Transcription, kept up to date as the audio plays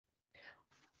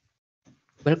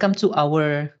Welcome to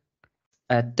our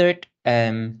third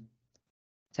Center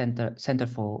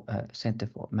for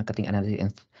Marketing Analytics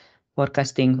and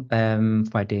Forecasting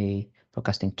Friday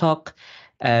forecasting talk.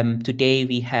 Today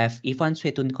we have Ivan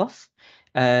Svetunkov.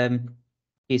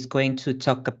 He's going to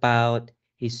talk about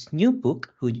his new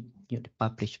book,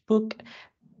 published book,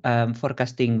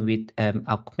 forecasting with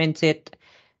augmented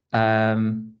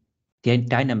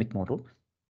dynamic model.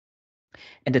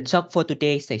 And the talk for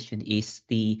today's session is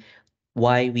the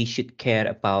why we should care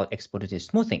about exponential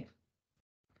smoothing.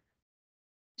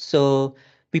 So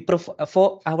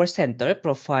for our center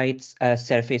provides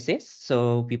services.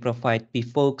 So we provide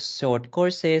bespoke short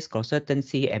courses,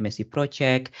 consultancy, MSc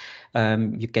project.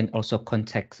 You can also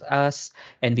contact us,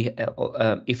 and we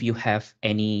if you have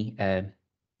any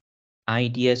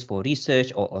ideas for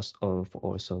research or for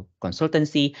also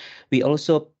consultancy, we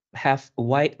also have a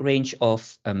wide range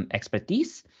of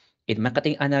expertise in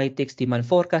marketing analytics, demand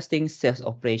forecasting, sales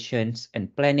operations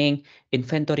and planning,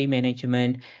 inventory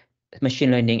management, machine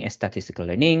learning and statistical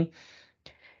learning.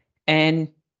 And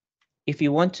if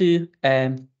you want to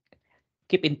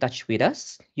keep in touch with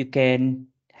us, you can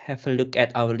have a look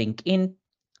at our LinkedIn,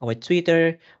 our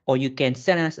Twitter, or you can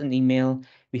send us an email.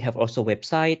 We have also a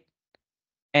website.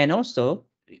 And also,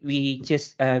 we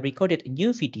just recorded a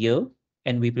new video,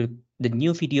 and the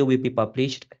new video will be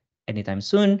published anytime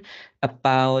soon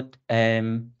about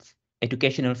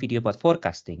educational video about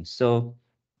forecasting. So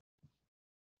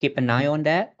keep an eye on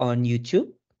that on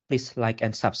YouTube. Please like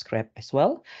and subscribe as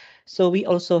well. So we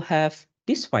also have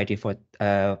this Friday for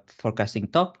forecasting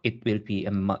talk. It will be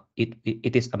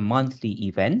it is a monthly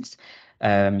event,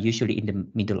 usually in the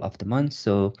middle of the month.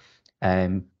 So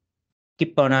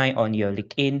keep an eye on your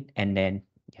LinkedIn, and then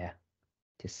yeah,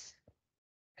 just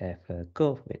have a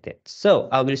go with it. So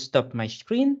I will stop my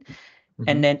screen,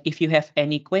 and then if you have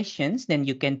any questions, then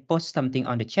you can post something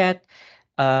on the chat.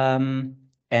 And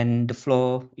the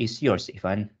floor is yours,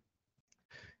 Ivan.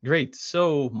 Great.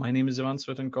 So my name is Ivan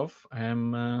Svetunkov. I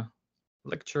am a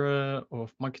lecturer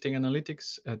of marketing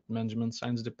analytics at Management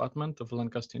Science Department of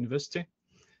Lancaster University.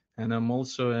 And I'm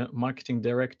also a marketing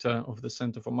director of the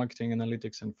Center for Marketing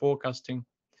Analytics and Forecasting.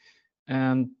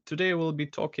 And today we'll be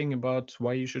talking about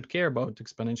why you should care about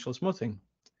exponential smoothing.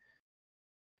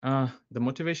 The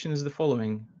motivation is the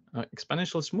following.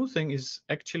 Exponential smoothing is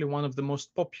actually one of the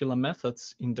most popular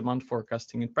methods in demand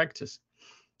forecasting in practice.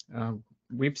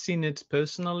 We've seen it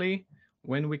personally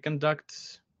when we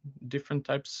conduct different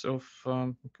types of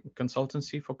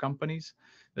consultancy for companies,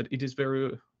 that it is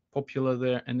very popular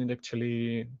there and it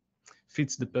actually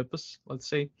fits the purpose, let's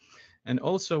say. And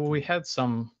also we had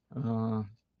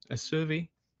a survey.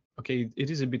 Okay, it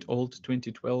is a bit old,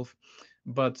 2012,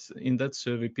 but in that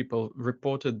survey, people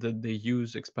reported that they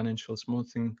use exponential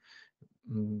smoothing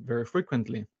very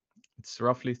frequently. It's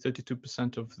roughly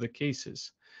 32% of the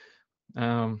cases.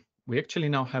 We actually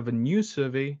now have a new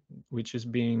survey, which is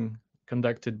being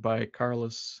conducted by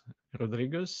Carlos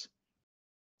Rodriguez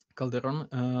Calderon,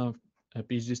 a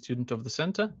PhD student of the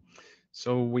center.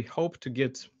 So we hope to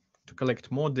collect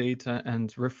more data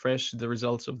and refresh the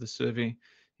results of the survey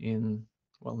in,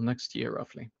 well, next year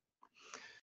roughly.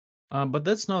 But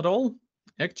that's not all.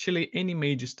 Actually, any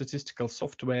major statistical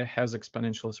software has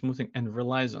exponential smoothing and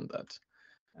relies on that.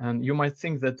 And you might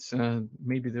think that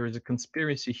maybe there is a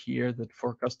conspiracy here that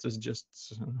forecasters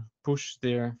just push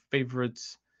their favorite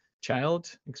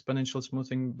child, exponential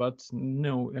smoothing, but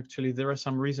no, actually there are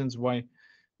some reasons why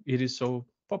it is so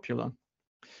popular.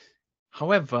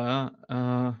 However,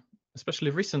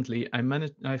 especially recently,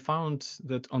 I found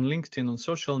that on LinkedIn, on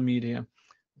social media,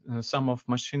 some of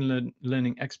machine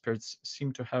learning experts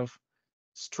seem to have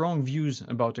strong views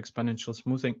about exponential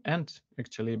smoothing and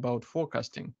actually about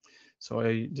forecasting. So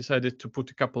I decided to put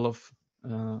a couple of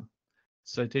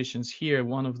citations here.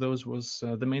 One of those was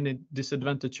the main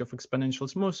disadvantage of exponential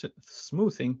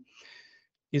smoothing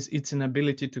is its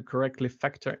inability to correctly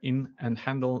factor in and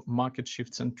handle market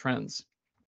shifts and trends.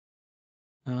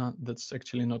 That's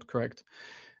actually not correct.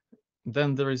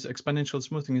 Then there is exponential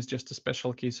smoothing is just a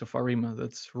special case of ARIMA.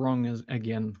 That's wrong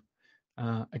again.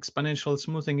 Exponential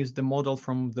smoothing is the model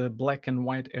from the black and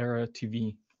white era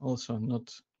TV, also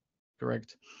not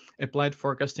correct. Applied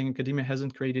forecasting academia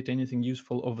hasn't created anything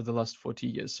useful over the last 40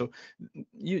 years. So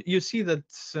you see that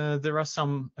there are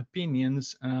some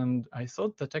opinions, and I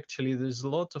thought that actually there's a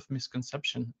lot of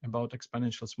misconception about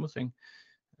exponential smoothing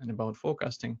and about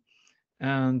forecasting,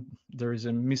 and there is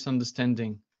a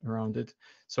misunderstanding around it.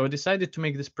 So I decided to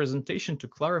make this presentation to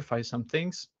clarify some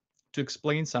things, to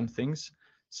explain some things,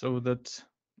 so that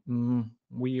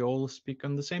we all speak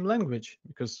on the same language,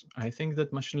 because I think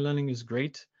that machine learning is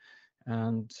great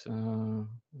and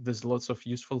there's lots of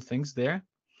useful things there.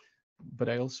 But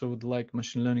I also would like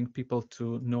machine learning people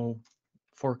to know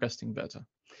forecasting better.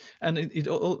 And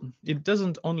it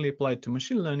doesn't only apply to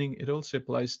machine learning, it also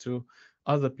applies to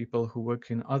other people who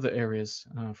work in other areas.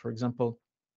 For example,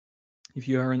 if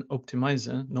you are an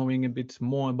optimizer, knowing a bit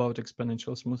more about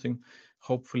exponential smoothing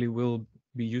hopefully will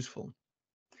be useful.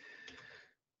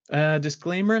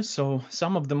 Disclaimer, so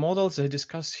some of the models I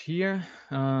discuss here,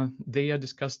 they are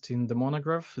discussed in the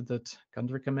monograph that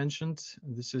Kandrika mentioned.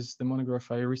 This is the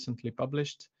monograph I recently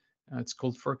published. It's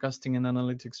called Forecasting and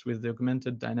Analytics with the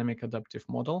Augmented Dynamic Adaptive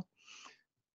Model.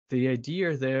 The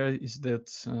idea there is that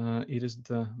it is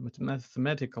the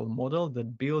mathematical model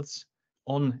that builds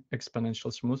on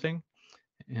exponential smoothing.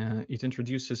 It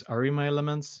introduces ARIMA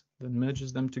elements, then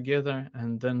merges them together,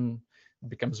 and then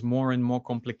becomes more and more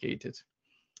complicated.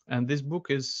 And this book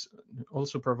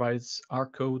also provides R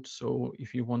code, so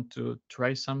if you want to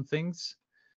try some things,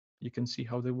 you can see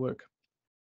how they work.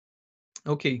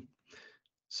 Okay,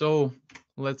 so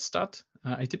let's start.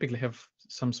 I typically have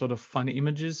some sort of funny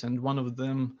images, and one of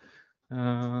them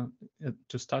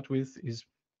to start with is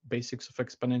basics of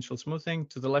exponential smoothing.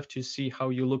 To the left, you see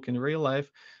how you look in real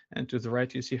life, and to the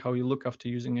right, you see how you look after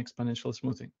using exponential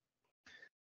smoothing.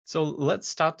 So let's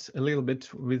start a little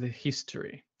bit with the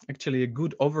history. Actually, a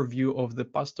good overview of the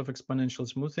past of exponential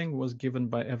smoothing was given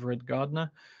by Everett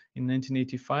Gardner in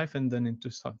 1985 and then in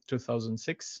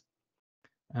 2006.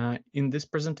 In this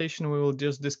presentation, we will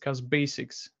just discuss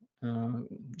basics,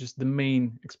 just the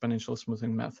main exponential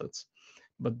smoothing methods.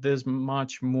 But there's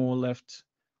much more left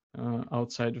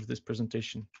outside of this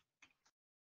presentation.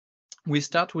 We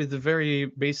start with the very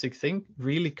basic thing,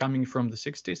 really coming from the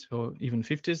 60s or even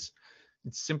 50s.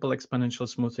 It's simple exponential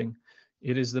smoothing.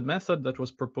 It is the method that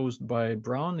was proposed by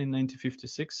Brown in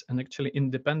 1956 and actually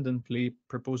independently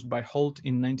proposed by Holt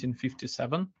in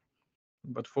 1957.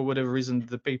 But for whatever reason,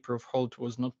 the paper of Holt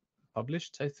was not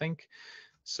published, I think.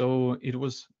 So it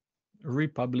was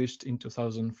republished in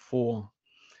 2004.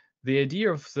 The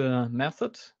idea of the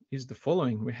method is the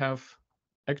following. We have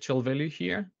actual value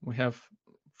here. We have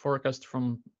forecast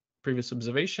from previous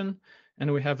observation,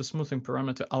 and we have a smoothing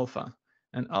parameter alpha.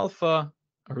 And alpha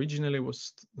originally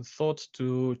was thought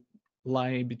to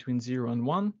lie between 0 and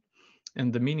 1.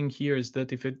 And the meaning here is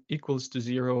that if it equals to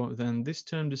 0, then this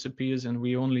term disappears and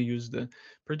we only use the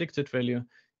predicted value.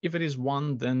 If it is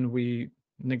 1, then we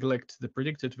neglect the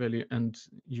predicted value and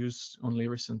use only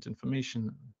recent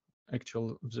information,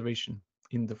 actual observation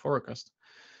in the forecast.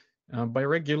 By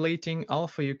regulating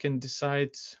alpha, you can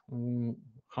decide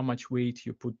how much weight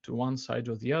you put to one side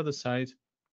or the other side.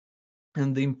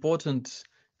 And the important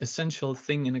essential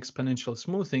thing in exponential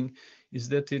smoothing is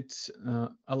that it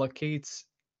allocates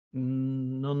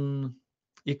non-equal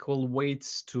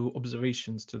weights to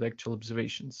observations, to the actual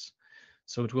observations.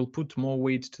 So it will put more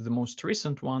weight to the most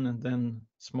recent one and then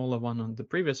smaller one on the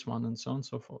previous one and so on and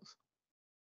so forth.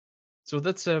 So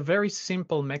that's a very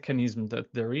simple mechanism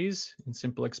that there is in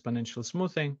simple exponential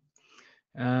smoothing,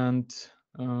 and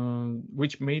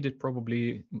which made it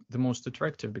probably the most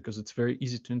attractive because it's very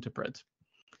easy to interpret.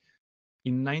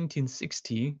 In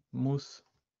 1960, Muth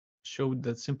showed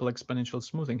that simple exponential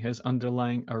smoothing has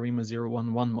underlying ARIMA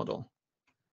 011 model.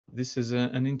 This is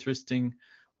an interesting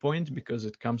point because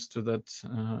it comes to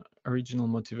that original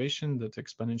motivation that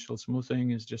exponential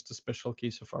smoothing is just a special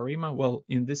case of ARIMA. Well,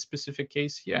 in this specific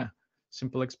case, yeah,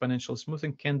 simple exponential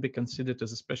smoothing can be considered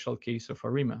as a special case of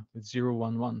ARIMA with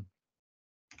 011.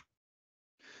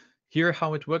 Here,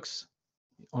 how it works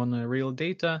on real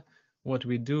data, what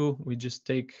we do, we just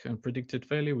take a predicted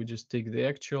value, we just take the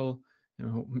actual,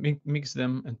 mix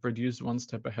them and produce one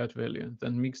step ahead value,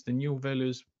 then mix the new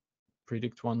values,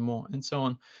 predict one more, and so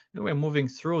on. And we're moving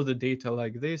through the data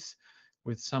like this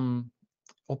with some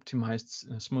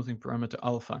optimized smoothing parameter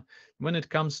alpha. When it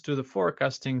comes to the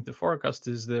forecasting, the forecast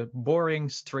is the boring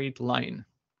straight line.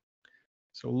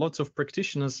 So lots of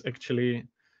practitioners actually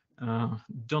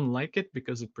don't like it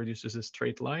because it produces a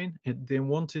straight line. They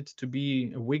want it to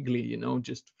be wiggly,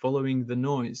 just following the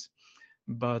noise.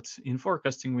 But in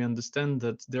forecasting, we understand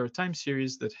that there are time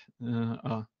series that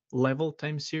are level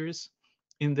time series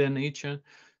in their nature,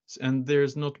 and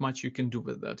there's not much you can do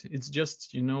with that. It's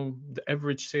just, the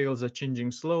average sales are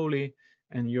changing slowly,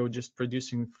 and you're just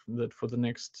producing that for the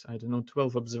next,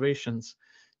 12 observations,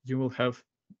 you will have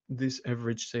this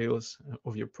average sales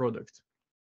of your product.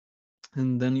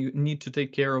 And then you need to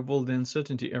take care of all the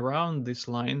uncertainty around this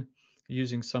line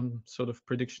using some sort of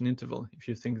prediction interval if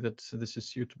you think that this is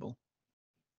suitable.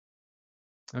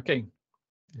 Okay,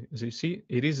 as you see,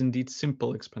 it is indeed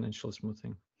simple exponential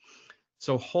smoothing.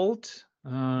 So Holt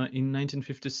in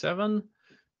 1957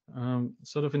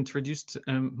 sort of introduced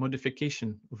a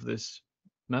modification of this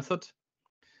method.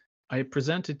 I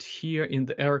present it here in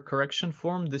the error correction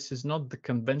form. This is not the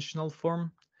conventional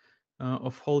form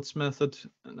of Holt's method.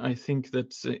 And I think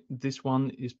that this one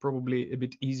is probably a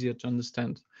bit easier to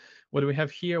understand. What we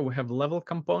have here, we have level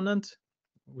component,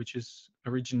 which is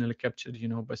originally captured,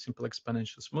 by simple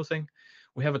exponential smoothing.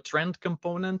 We have a trend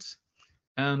component,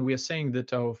 and we are saying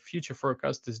that our future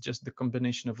forecast is just the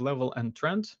combination of level and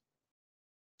trend.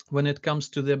 When it comes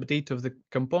to the update of the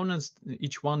components,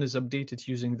 each one is updated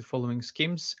using the following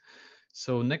schemes.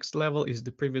 So next level is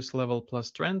the previous level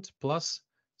plus trend plus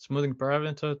smoothing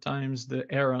parameter times the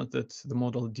error that the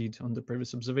model did on the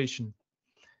previous observation.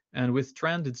 And with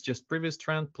trend, it's just previous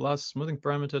trend plus smoothing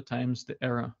parameter times the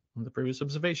error on the previous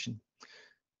observation.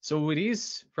 So it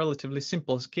is relatively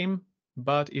simple scheme,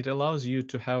 but it allows you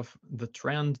to have the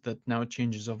trend that now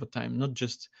changes over time, not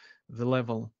just the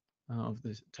level of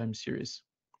the time series.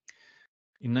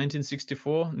 In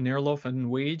 1964, Nerloff and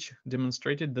Wage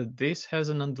demonstrated that this has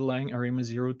an underlying ARIMA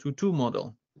 022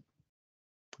 model,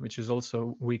 which is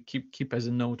also we keep as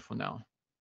a note for now.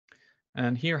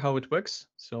 And here how it works.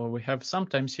 So we have some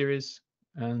time series,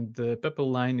 and the purple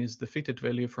line is the fitted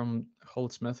value from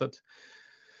Holt's method.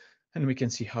 And we can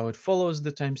see how it follows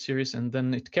the time series, and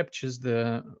then it captures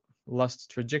the last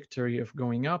trajectory of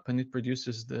going up, and it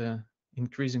produces the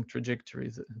increasing trajectory,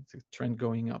 the trend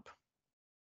going up.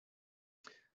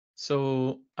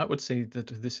 So I would say that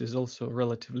this is also a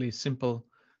relatively simple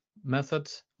method.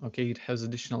 Okay, it has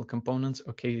additional components.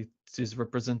 Okay, it is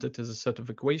represented as a set of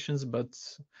equations, but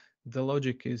the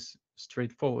logic is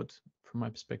straightforward from my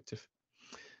perspective.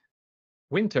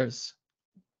 Winters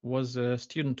was a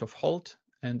student of Holt,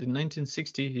 and in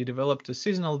 1960 he developed a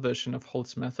seasonal version of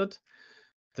Holt's method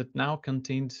that now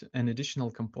contained an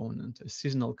additional component, a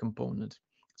seasonal component.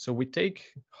 So we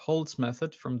take Holt's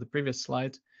method from the previous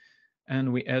slide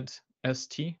and we add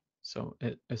ST, so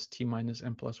ST minus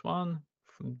M plus 1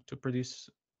 to produce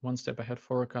one step ahead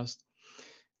forecast.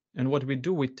 And what we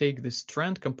do, we take this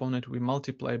trend component, we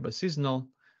multiply by seasonal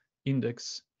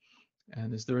index,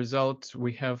 and as the result,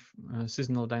 we have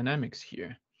seasonal dynamics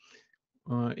here.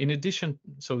 In addition,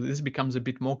 so this becomes a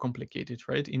bit more complicated,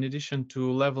 right? In addition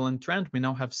to level and trend, we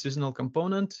now have seasonal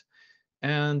component,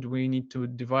 and we need to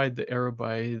divide the error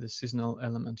by the seasonal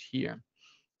element here.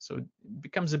 So it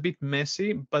becomes a bit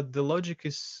messy, but the logic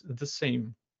is the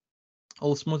same.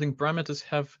 All smoothing parameters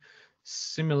have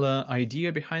similar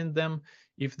idea behind them.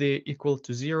 If they're equal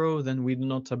to 0, then we do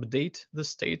not update the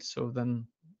state. So then,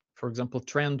 for example,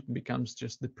 trend becomes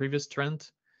just the previous trend.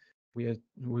 We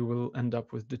will end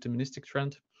up with deterministic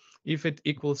trend. If it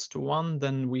equals to 1,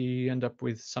 then we end up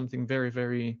with something very,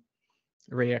 very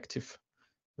reactive,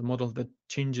 the model that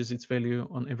changes its value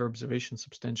on every observation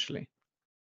substantially.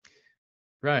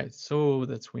 Right, so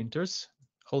that's Winters,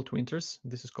 Holt-Winters.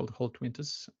 This is called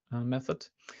Holt-Winters method.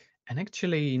 And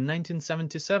actually, in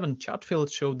 1977,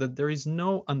 Chatfield showed that there is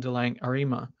no underlying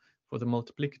ARIMA for the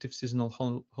multiplicative seasonal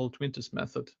Holt-Winters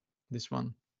method, this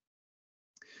one.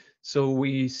 So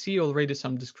we see already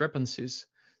some discrepancies.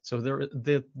 So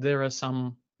there are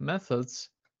some methods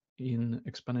in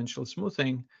exponential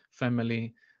smoothing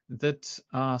family that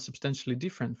are substantially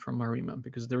different from ARIMA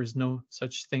because there is no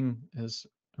such thing as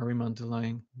ARIMA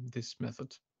underlying this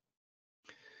method.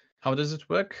 How does it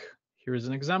work? Here is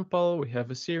an example. We have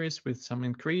a series with some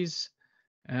increase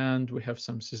and we have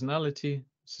some seasonality,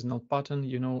 seasonal pattern.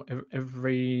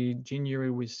 Every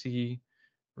January we see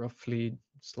roughly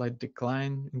slight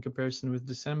decline in comparison with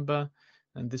December,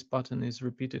 and this pattern is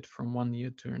repeated from one year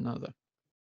to another.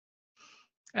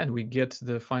 And we get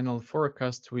the final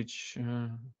forecast, which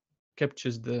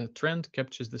captures the trend,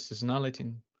 captures the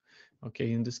seasonality.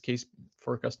 Okay, in this case,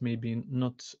 forecast may be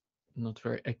not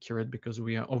very accurate because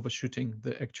we are overshooting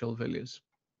the actual values.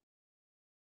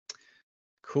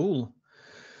 Cool.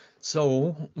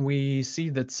 So we see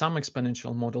that some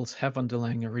exponential models have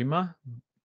underlying ARIMA,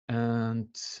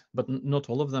 but not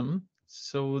all of them.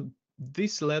 So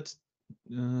this led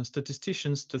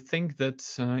statisticians to think that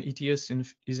ETS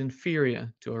is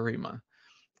inferior to ARIMA.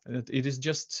 It is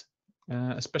just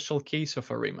a special case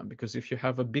of ARIMA, because if you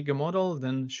have a bigger model,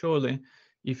 then surely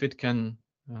if it can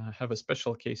have a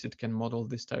special case, it can model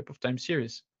this type of time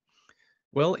series.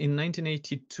 Well, in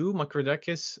 1982,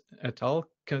 Makridakis et al.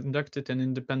 Conducted an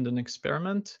independent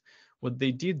experiment. What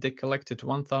they did, they collected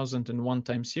 1,001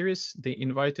 time series. They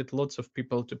invited lots of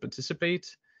people to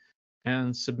participate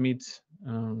and submit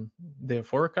their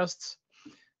forecasts.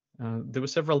 There were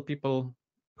several people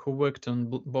who worked on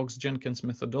Boggs-Jenkins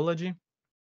methodology.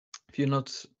 If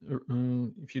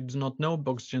you do not know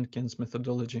Box-Jenkins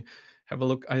methodology, have a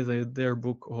look either at their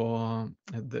book or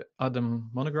at the Adam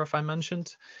monograph I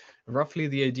mentioned. Roughly,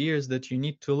 the idea is that you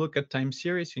need to look at time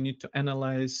series, you need to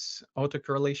analyze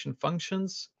autocorrelation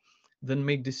functions, then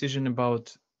make decision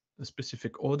about a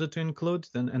specific order to include,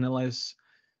 then analyze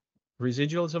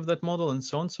residuals of that model, and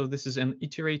so on. So this is an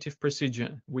iterative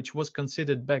procedure, which was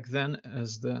considered back then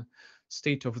as the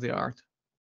state of the art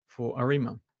for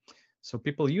ARIMA. So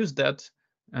people used that,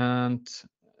 and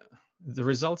the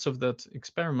results of that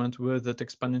experiment were that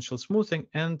exponential smoothing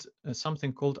and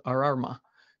something called ARARMA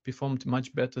performed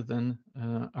much better than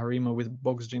ARIMA with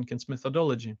Box-Jenkins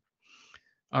methodology.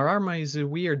 ARARMA is a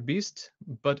weird beast,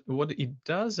 but what it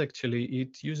does actually,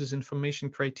 it uses information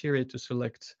criteria to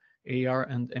select AR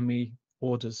and MA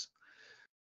orders.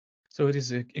 So it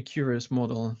is a curious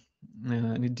model,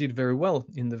 and it did very well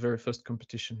in the very first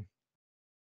competition.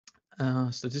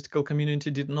 Statistical community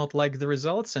did not like the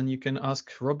results, and you can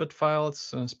ask Robert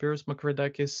Files, Spiros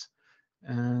Makridakis,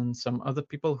 and some other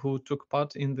people who took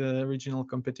part in the regional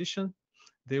competition.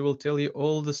 They will tell you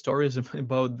all the stories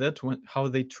about that, how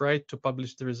they tried to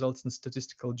publish the results in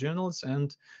statistical journals,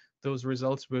 and those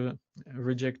results were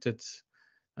rejected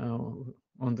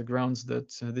on the grounds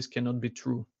that this cannot be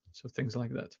true. So things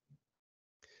like that.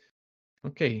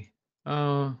 Okay.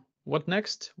 What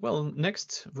next? Well,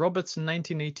 next, Roberts in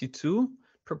 1982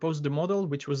 proposed a model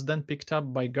which was then picked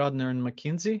up by Gardner and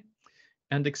McKinsey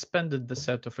and expanded the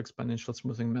set of exponential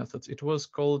smoothing methods. It was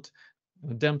called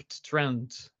damped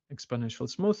trend exponential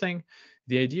smoothing.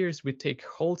 The idea is we take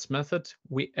Holt's method,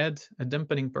 we add a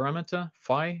dampening parameter,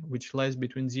 phi, which lies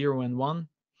between 0 and 1,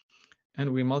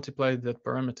 and we multiply that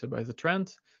parameter by the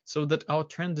trend so that our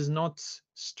trend is not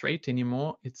straight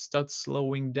anymore. It starts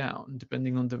slowing down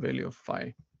depending on the value of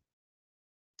phi.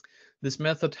 This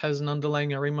method has an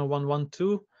underlying ARIMA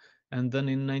 112, and then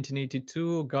in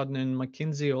 1982, Gardner and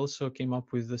McKinsey also came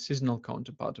up with the seasonal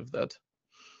counterpart of that.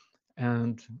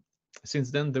 And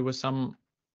since then, there were some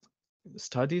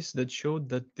studies that showed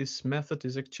that this method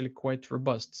is actually quite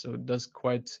robust, so it does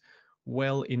quite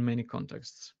well in many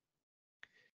contexts.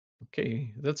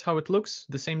 Okay, that's how it looks.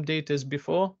 The same data as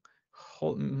before.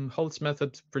 Holt's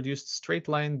method produced straight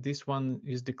line. This one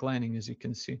is declining, as you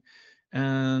can see.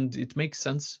 And it makes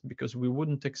sense because we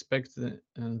wouldn't expect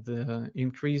the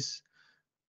increase,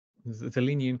 the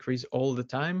linear increase all the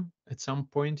time. At some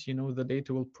point, the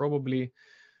data will probably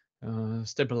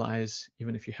stabilize,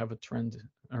 even if you have a trend,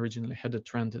 originally had a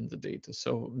trend in the data.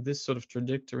 So this sort of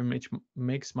trajectory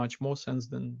makes much more sense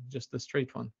than just the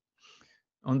straight one.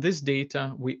 On this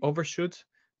data, we overshoot,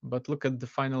 but look at the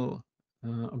final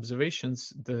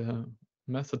observations. The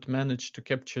method managed to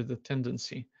capture the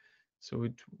tendency. So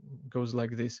it goes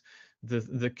like this.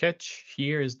 The catch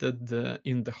here is that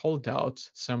in the holdout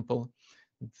sample,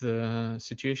 the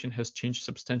situation has changed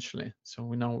substantially.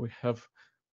 So now we have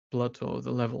plateau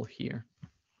the level here,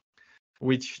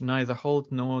 which neither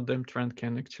Holt nor damp trend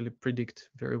can actually predict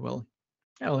very well.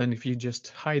 Well, and if you just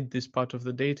hide this part of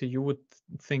the data, you would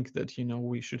think that,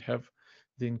 we should have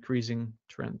the increasing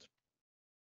trend.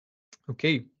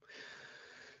 Okay.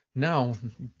 Now,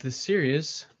 the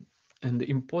serious and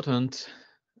important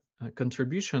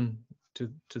contribution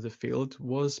to the field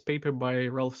was paper by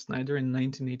Ralph Snyder in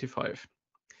 1985.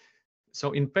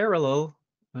 So in parallel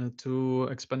to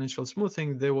exponential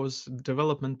smoothing, there was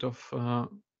development of a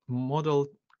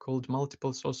model called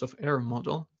multiple source of error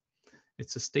model.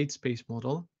 It's a state space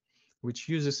model, which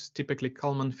uses typically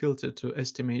Kalman filter to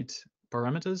estimate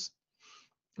parameters.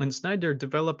 And Snyder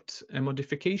developed a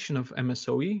modification of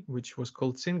MSOE, which was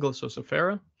called single source of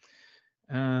error.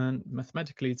 And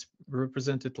mathematically, it's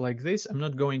represented like this. I'm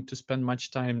not going to spend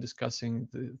much time discussing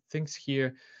the things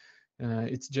here.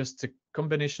 It's just a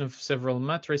combination of several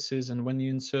matrices. And when you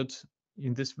insert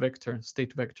in this vector,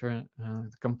 state vector,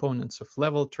 the components of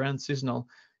level, trend, seasonal,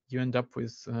 you end up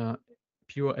with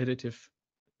pure additive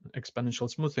exponential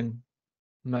smoothing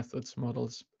methods,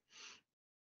 models.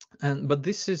 But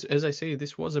this is, as I say,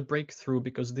 this was a breakthrough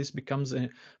because this becomes a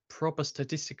proper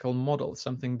statistical model,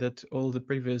 something that all the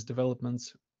previous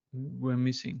developments were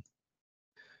missing.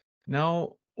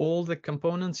 Now, all the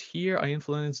components here are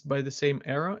influenced by the same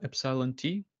error, epsilon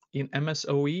t. In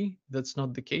MSOE, that's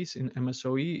not the case. In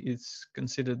MSOE, it's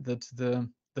considered that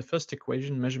the first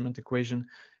equation, measurement equation,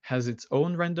 has its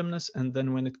own randomness, and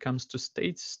then when it comes to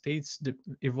states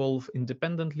evolve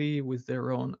independently with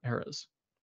their own errors.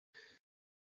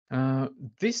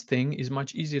 This thing is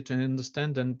much easier to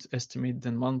understand and estimate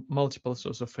than multiple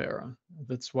source of error.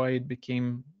 That's why it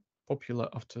became popular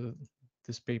after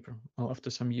this paper, or after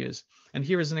some years. And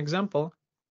here is an example.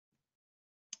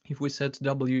 If we set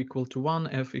W equal to 1,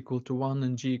 F equal to 1,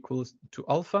 and G equals to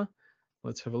alpha,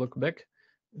 let's have a look back.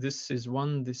 This is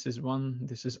 1, this is 1,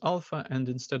 this is alpha, and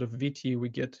instead of VT, we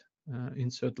get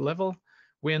insert level.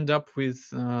 We end up with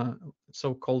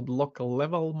so-called local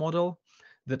level model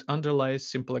that underlies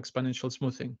simple exponential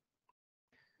smoothing.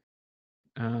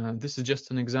 This is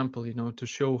just an example, to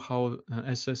show how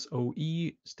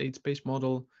SSOE state space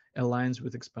model aligns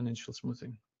with exponential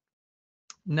smoothing.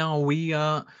 Now we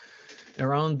are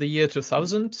around the year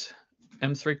 2000,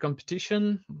 M3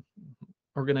 competition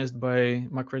organized by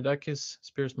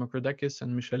Spears Makridakis,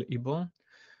 and Michel Ibon.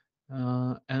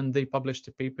 And they published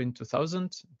a paper in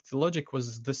 2000. The logic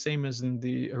was the same as in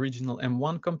the original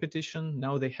M1 competition.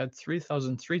 Now they had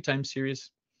 3,003 time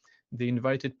series. They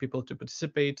invited people to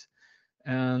participate,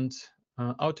 and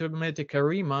automatic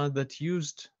ARIMA that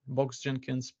used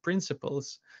Box-Jenkins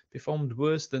principles performed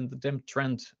worse than the DEM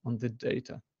trend on that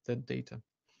data,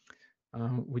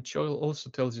 which also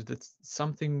tells you that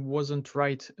something wasn't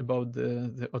right about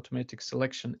the automatic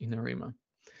selection in ARIMA.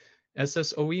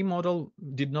 SSOE model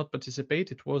did not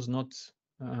participate. It was not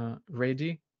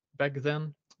ready back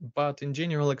then. But in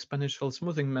general, exponential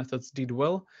smoothing methods did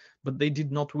well, but they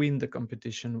did not win the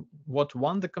competition. What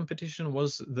won the competition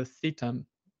was the theta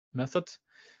method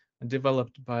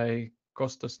developed by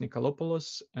Kostas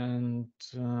Nikolopoulos and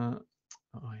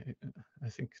I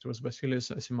think it was Vasilis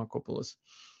Asimakopoulos.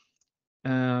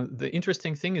 The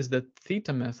interesting thing is that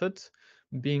theta method,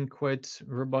 being quite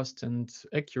robust and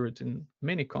accurate in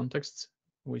many contexts,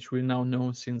 which we now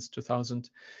know since 2000,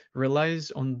 relies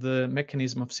on the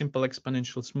mechanism of simple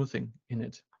exponential smoothing in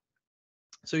it.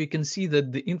 So you can see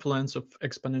that the influence of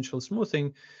exponential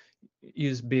smoothing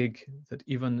is big, that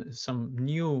even some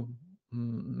new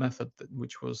method,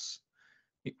 which was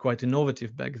quite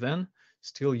innovative back then,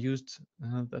 still used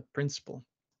that principle.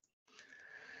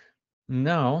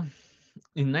 Now,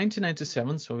 in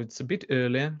 1997, so it's a bit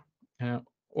earlier,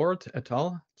 Oort et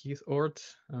al., Keith Oort,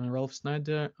 Ralph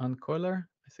Snyder, Ann Coiler,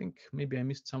 I think maybe I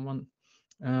missed someone,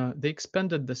 they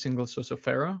expanded the single source of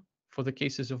error for the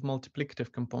cases of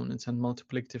multiplicative components and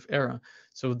multiplicative error.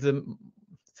 So the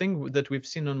thing that we've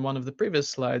seen on one of the previous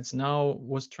slides now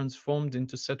was transformed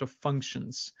into a set of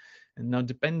functions. And now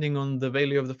depending on the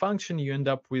value of the function, you end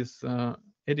up with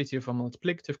additive or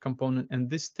multiplicative component, and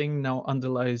this thing now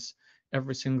underlies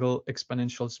every single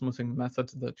exponential smoothing method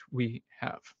that we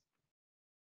have.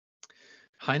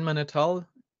 Heinemann et al.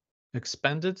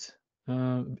 Expanded,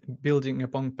 building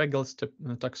upon Pegel's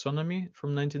taxonomy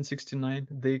from 1969.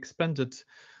 They expanded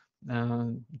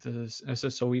the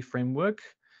SSOE framework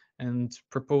and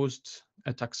proposed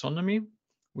a taxonomy,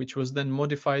 which was then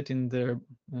modified in their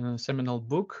seminal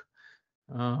book,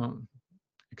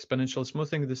 Exponential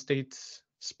Smoothing, the State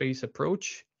Space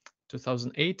Approach,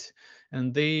 2008,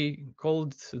 and they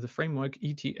called the framework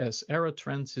ETS, Error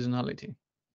Trend Seasonality.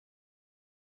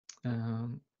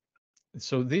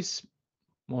 So this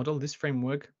model, this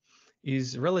framework,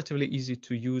 is relatively easy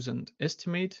to use and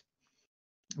estimate.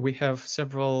 We have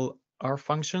several R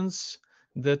functions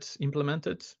that implement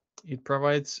it. It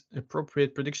provides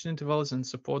appropriate prediction intervals and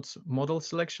supports model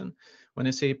selection. When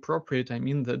I say appropriate, I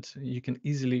mean that you can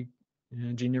easily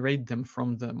generate them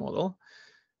from the model.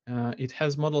 It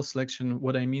has model selection.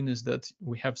 What I mean is that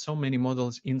we have so many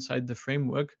models inside the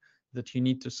framework that you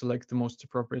need to select the most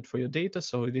appropriate for your data.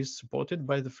 So it is supported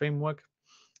by the framework.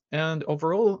 And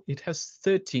overall, it has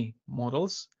 30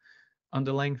 models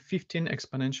underlying 15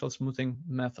 exponential smoothing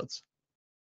methods.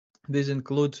 These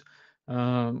include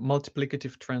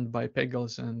multiplicative trend by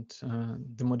Pagels and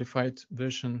the modified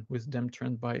version with DEM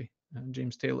trend by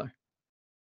James Taylor.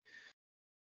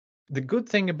 The good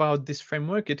thing about this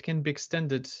framework, it can be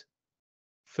extended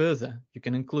further. You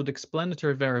can include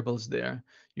explanatory variables there.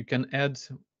 You can add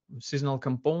seasonal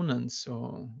components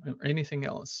or anything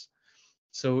else.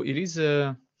 So it is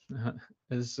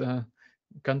as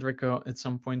Kandrika at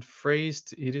some point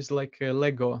phrased, it is like a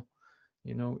Lego.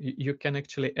 You can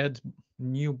actually add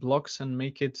new blocks and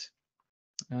make it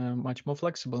much more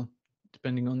flexible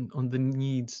depending on the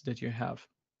needs that you have.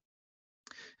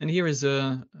 And here is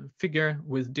a figure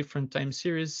with different time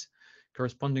series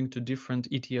corresponding to different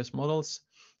ETS models.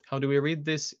 How do we read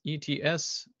this?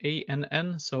 ETS,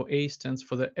 ANN, so A stands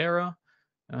for the error.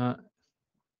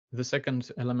 The second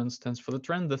element stands for the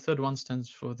trend. The third one stands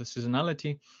for the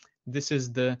seasonality. This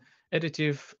is the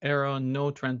additive error,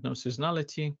 no trend, no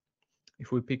seasonality.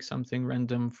 If we pick something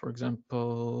random, for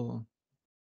example,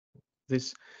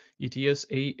 this ETS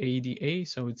AADA,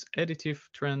 so it's additive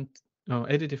trend, no,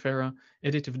 additive error,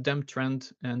 additive DEM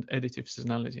trend, and additive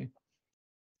seasonality.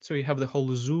 So you have the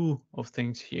whole zoo of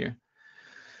things here.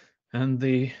 And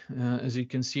they, as you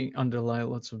can see, underlie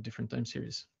lots of different time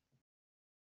series.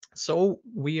 So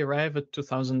we arrive at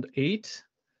 2008,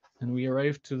 and we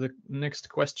arrive to the next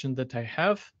question that I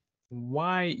have.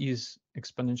 Why is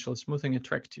exponential smoothing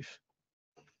attractive?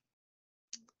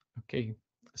 Okay,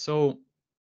 so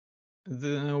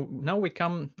now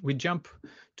we jump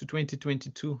to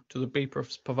 2022 to the paper of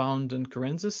Spavand and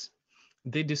Carenzis.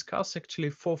 They discuss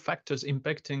actually 4 factors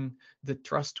impacting the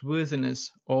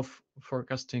trustworthiness of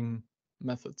forecasting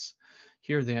methods.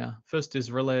 Here they are. First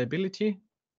is reliability.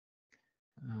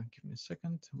 Give me a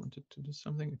second. I wanted to do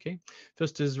something. Okay.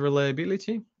 First is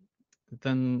reliability.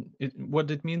 Then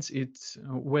what it means, it's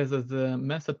whether the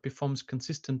method performs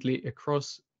consistently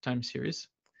across time series.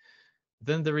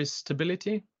 Then there is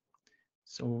stability.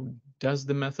 So does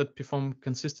the method perform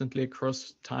consistently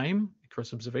across time,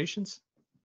 across observations?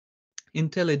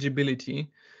 Intelligibility.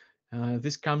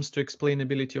 This comes to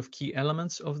explainability of key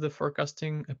elements of the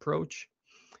forecasting approach.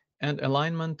 And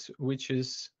alignment, which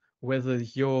is whether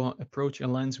your approach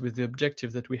aligns with the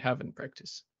objective that we have in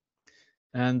practice.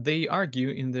 And they argue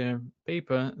in their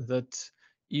paper that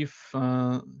if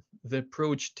the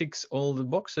approach ticks all the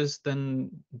boxes,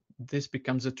 then this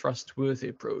becomes a trustworthy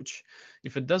approach.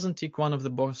 If it doesn't tick one of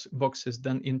the boxes,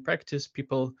 then in practice,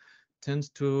 people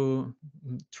tend to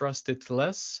trust it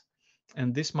less.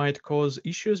 And this might cause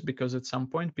issues because at some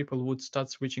point people would start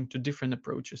switching to different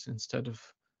approaches instead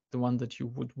of the one that you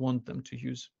would want them to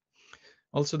use.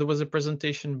 Also, there was a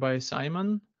presentation by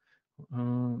Simon.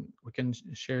 We can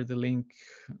share the link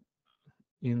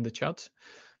in the chat.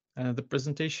 The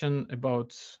presentation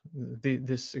about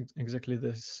exactly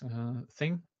this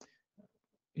thing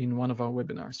in one of our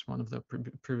webinars, one of the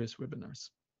previous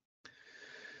webinars.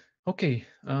 Okay,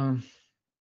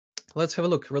 let's have a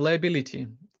look. Reliability.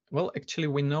 Well, actually,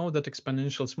 we know that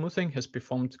exponential smoothing has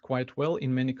performed quite well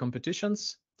in many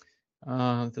competitions.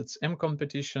 That's M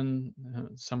competition,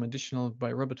 some additional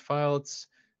by Robert Fildes,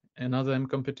 another M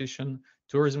competition,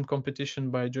 tourism competition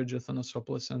by George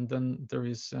Athanasopoulos, and then there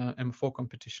is M4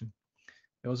 competition.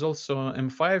 There was also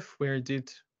M5 where it did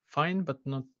fine, but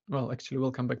not, well, actually,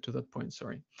 we'll come back to that point,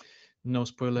 sorry. No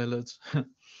spoiler alerts.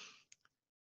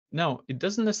 Now, it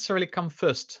doesn't necessarily come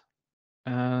first,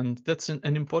 and that's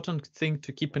an important thing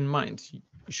to keep in mind. You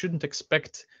shouldn't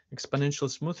expect exponential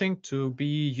smoothing to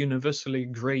be universally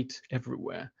great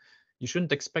everywhere. You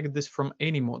shouldn't expect this from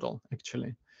any model,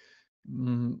 actually.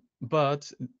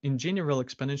 But in general,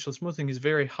 exponential smoothing is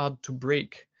very hard to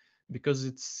break because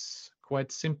it's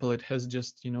quite simple. It has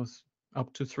just,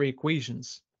 up to 3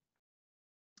 equations.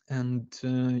 And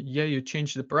yeah, you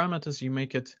change the parameters, you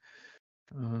make it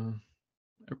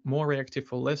more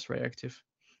reactive or less reactive.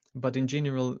 But in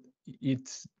general,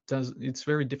 it's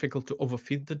very difficult to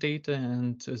overfit the data,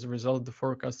 and as a result, the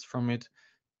forecasts from it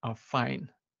are fine.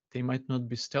 They might not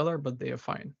be stellar, but they are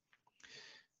fine.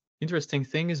 Interesting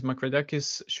thing is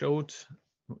Makridakis showed,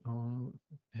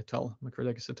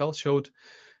 Makridakis et al. Showed,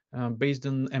 based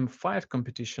on M5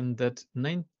 competition, that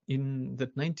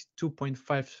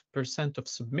 92.5% of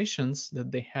submissions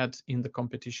that they had in the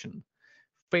competition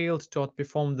failed to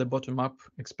outperform the bottom-up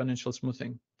exponential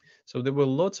smoothing. So there were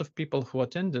lots of people who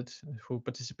attended, who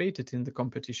participated in the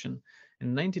competition,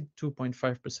 and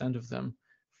 92.5% of them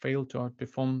failed to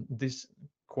outperform this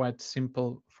quite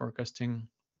simple forecasting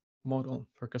model,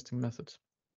 forecasting method.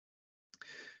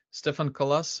 Stefan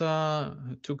Kolassa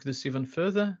took this even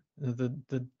further.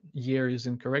 The year is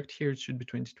incorrect here, it should be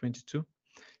 2022.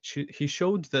 He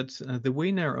showed that the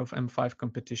winner of M5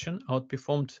 competition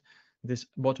outperformed this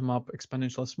bottom-up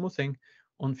exponential smoothing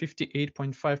on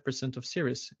 58.5% of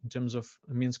series in terms of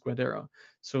mean squared error.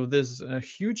 So there's a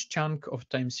huge chunk of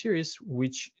time series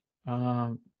which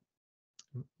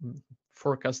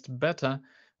forecast better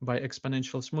by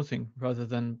exponential smoothing rather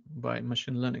than by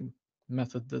machine learning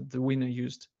method that the winner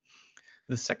used.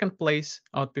 The second place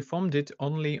outperformed it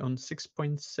only on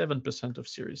 6.7% of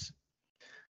series,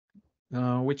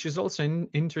 which is also an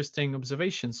interesting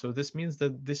observation. So this means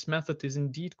that this method is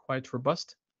indeed quite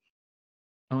robust.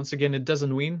 Once again, it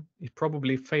doesn't win. It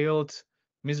probably failed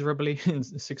miserably in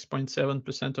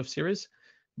 6.7% of series,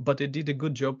 but it did a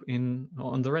good job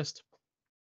on the rest.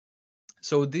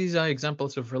 So these are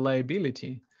examples of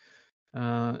reliability.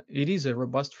 It is a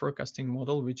robust forecasting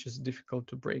model, which is difficult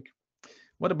to break.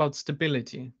 What about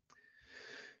stability?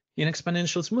 In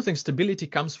exponential smoothing, stability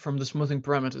comes from the smoothing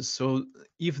parameters. So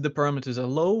if the parameters are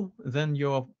low, then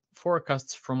your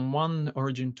forecasts from one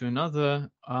origin to another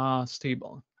are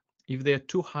stable. If they're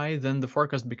too high, then the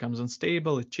forecast becomes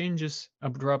unstable, it changes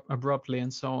abruptly,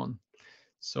 and so on.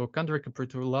 So Kandrika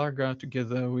Pritularga,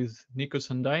 together with Nikos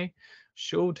and I,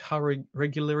 showed how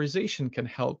regularization can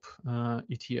help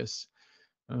ETS.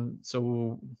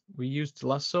 So we used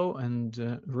lasso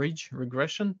and ridge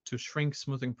regression to shrink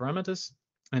smoothing parameters.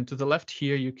 And to the left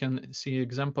here, you can see an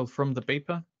example from the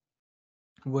paper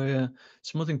where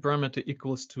smoothing parameter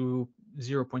equals to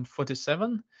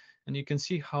 0.47. And you can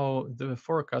see how the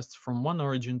forecasts from one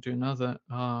origin to another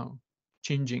are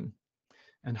changing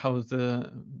and how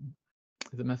the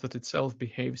method itself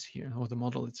behaves here, or the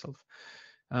model itself.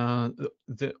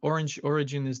 The orange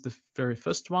origin is the very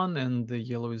first one, and the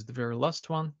yellow is the very last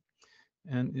one.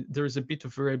 And there is a bit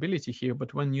of variability here,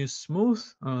 but when you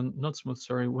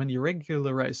when you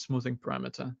regularize smoothing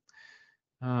parameter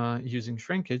using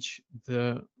shrinkage,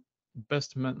 the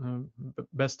best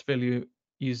value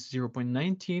is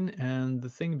 0.19, and the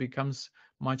thing becomes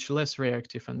much less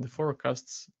reactive, and the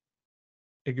forecasts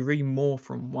agree more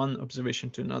from one observation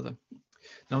to another.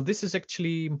 Now, this is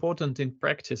actually important in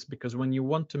practice, because when you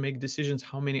want to make decisions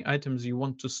how many items you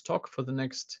want to stock for the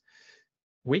next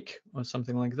week or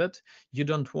something like that, you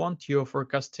don't want your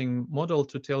forecasting model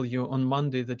to tell you on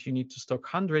Monday that you need to stock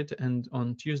 100 and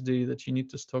on Tuesday that you need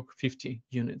to stock 50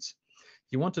 units.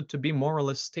 You want it to be more or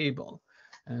less stable,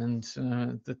 and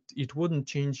that it wouldn't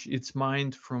change its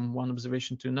mind from one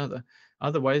observation to another.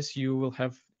 Otherwise, you will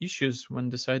have issues when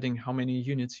deciding how many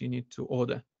units you need to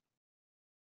order.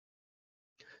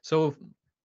 So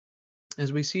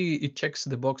as we see, it checks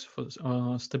the box for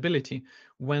stability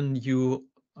when you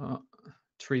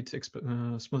treat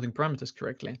smoothing parameters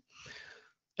correctly.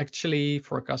 Actually,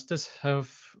 forecasters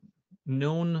have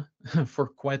known for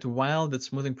quite a while that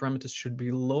smoothing parameters should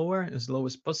be lower, as low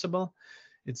as possible.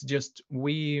 It's just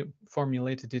we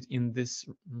formulated it in this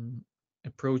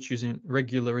approach using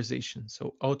regularization,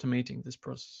 so automating this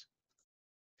process.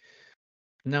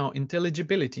 Now,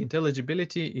 intelligibility.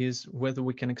 Intelligibility is whether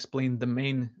we can explain the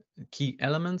main key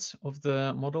elements of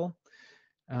the model.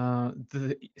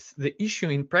 The issue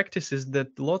in practice is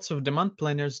that lots of demand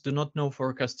planners do not know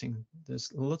forecasting.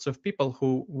 There's lots of people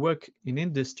who work in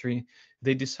industry.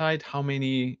 They decide how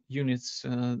many units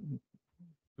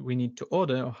we need to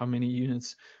order, or how many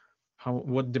units,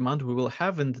 what demand we will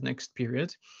have in the next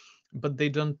period, but they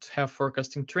don't have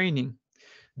forecasting training.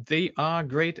 They are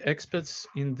great experts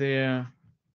in their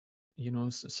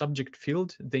subject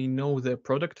field. They know their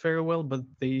product very well, but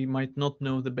they might not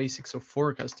know the basics of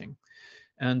forecasting.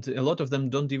 And a lot of them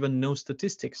don't even know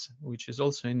statistics, which is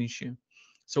also an issue.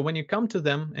 So when you come to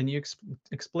them and you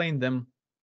explain them,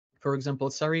 for example,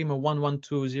 SARIMA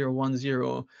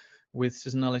 112010 with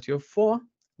seasonality of 4,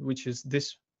 which is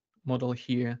this model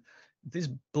here, this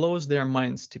blows their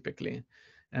minds typically.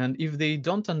 And if they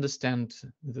don't understand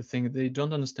the thing, they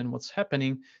don't understand what's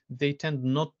happening, they tend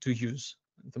not to use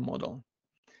the model.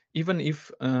 Even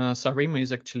if SARIMA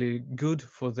is actually good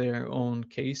for their own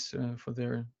case, for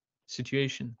their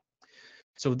situation.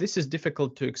 So this is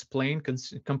difficult to explain.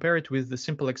 Compare it with the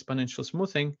simple exponential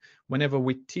smoothing. Whenever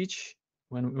we teach,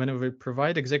 whenever we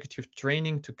provide executive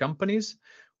training to companies,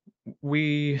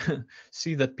 we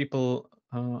see that people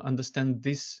understand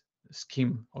this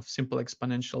scheme of simple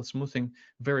exponential smoothing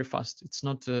very fast. It's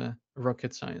not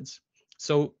rocket science.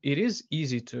 So it is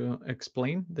easy to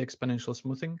explain the exponential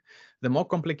smoothing. The more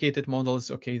complicated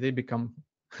models, okay, they become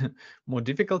more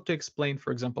difficult to explain.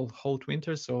 For example, Holt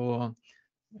Winter. So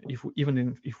if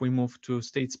we move to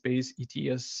state space,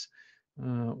 ETS,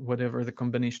 whatever the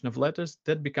combination of letters,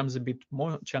 that becomes a bit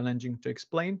more challenging to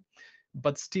explain,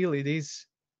 but still it is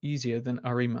easier than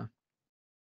ARIMA.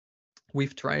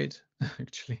 We've tried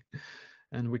actually,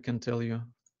 and we can tell you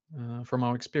from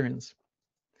our experience.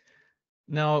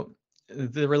 Now,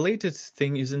 the related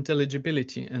thing is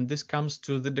intelligibility, and this comes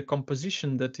to the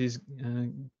decomposition that is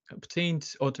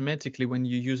obtained automatically when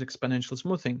you use exponential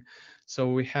smoothing. So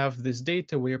we have this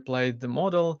data, we apply the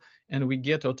model, and we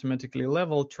get automatically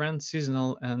level, trend,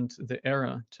 seasonal, and the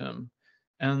error term.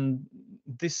 And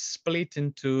this split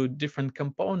into different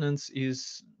components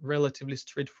is relatively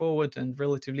straightforward and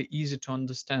relatively easy to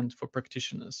understand for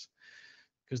practitioners,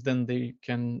 because then they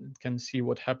can see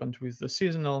what happened with the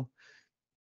seasonal,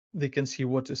 they can see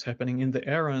what is happening in the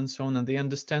error and so on, and they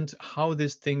understand how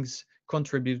these things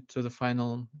contribute to the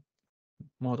final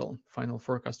model, final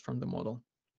forecast from the model.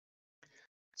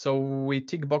 So we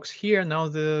tick box here. Now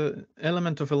the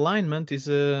element of alignment is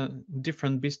a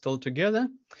different beast altogether.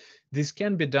 This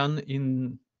can be done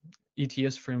in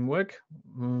ETS framework.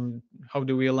 How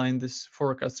do we align these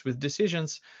forecasts with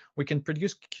decisions? We can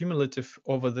produce cumulative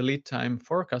over the lead time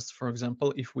forecasts, for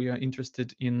example, if we are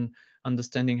interested in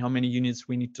understanding how many units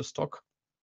we need to stock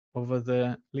over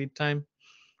the lead time.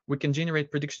 We can generate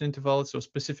prediction intervals or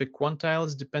specific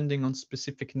quantiles depending on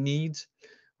specific needs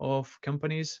of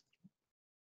companies.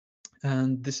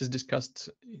 And this is discussed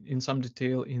in some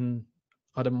detail in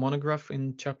other monograph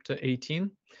in chapter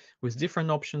 18 with different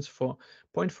options for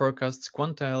point forecasts,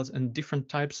 quantiles, and different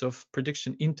types of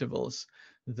prediction intervals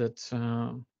that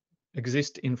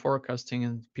exist in forecasting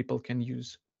and people can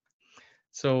use.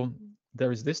 So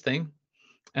there is this thing.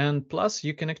 And plus,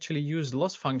 you can actually use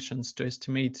loss functions to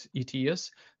estimate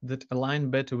ETS that align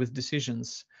better with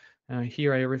decisions.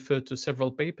 Here I refer to several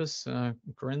papers,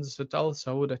 Corenzis et al.,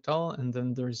 Saud et al., and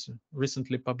then there's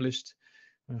recently published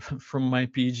from my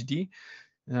PhD.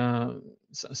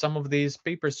 Some of these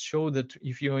papers show that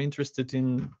if you're interested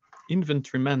in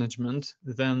inventory management,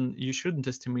 then you shouldn't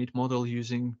estimate model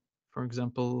using, for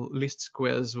example, least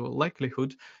squares or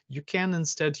likelihood. You can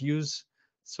instead use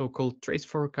so-called trace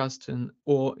forecast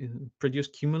or produce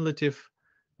cumulative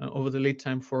over the lead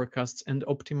time forecasts and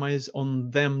optimize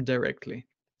on them directly.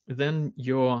 Then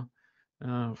your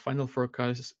final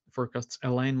forecasts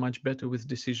align much better with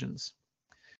decisions.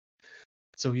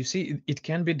 So you see, it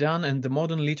can be done, and the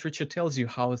modern literature tells you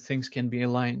how things can be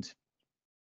aligned.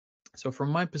 So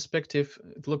from my perspective,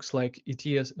 it looks like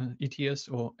ETS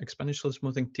or exponential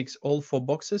smoothing ticks all 4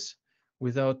 boxes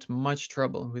without much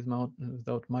trouble,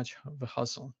 without much of a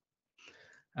hassle.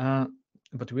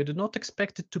 But we do not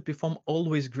expect it to perform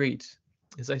always great.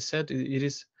 As I said, it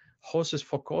is horses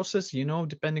for courses, you know,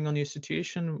 depending on your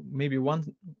situation, maybe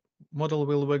one model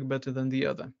will work better than the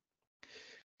other.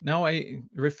 Now I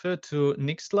refer to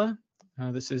Nixla.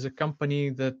 This is a company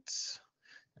that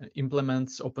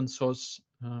implements open source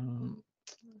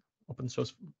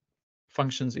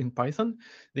functions in Python.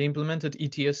 They implemented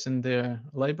ETS in their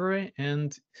library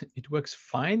and it works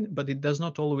fine, but it does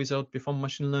not always outperform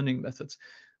machine learning methods.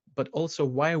 But also,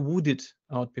 why would it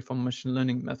outperform machine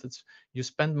learning methods? You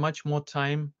spend much more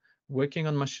time working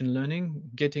on machine learning,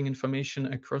 getting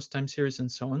information across time series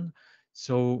and so on.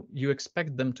 So you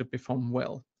expect them to perform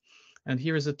well. And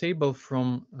here is a table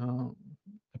from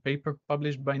a paper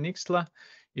published by Nixla.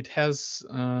 It has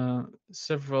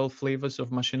several flavors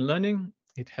of machine learning.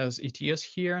 It has ETS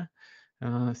here,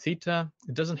 theta.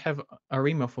 It doesn't have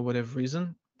ARIMA for whatever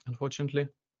reason, unfortunately.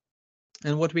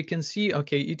 And what we can see,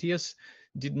 okay, ETS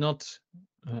did not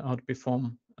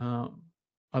outperform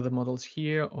other models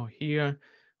here or here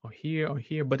or here or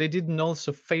here, but it didn't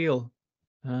also fail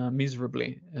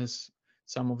miserably as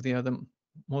some of the other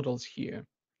models here.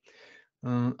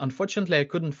 Unfortunately, I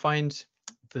couldn't find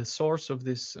the source of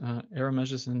this error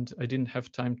measures, and I didn't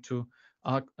have time to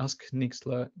ask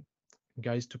Nixla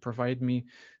guys to provide me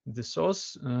the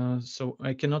source. So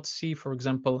I cannot see, for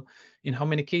example, in how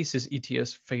many cases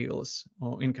ETS fails,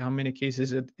 or in how many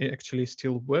cases it actually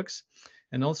still works.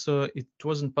 And also, it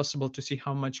wasn't possible to see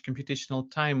how much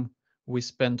computational time we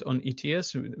spent on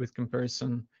ETS in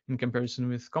comparison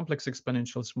with complex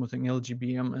exponential smoothing,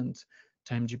 LGBM, and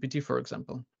time GPT, for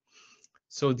example.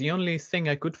 So the only thing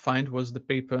I could find was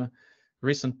the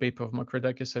recent paper of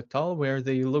Makrodakis et al., where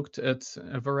they looked at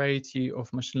a variety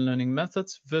of machine learning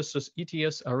methods versus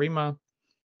ETS, ARIMA,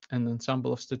 and an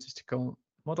ensemble of statistical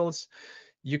models.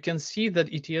 You can see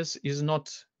that ETS is not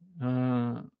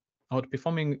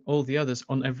outperforming all the others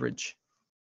on average,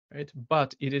 right?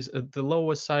 But it is at the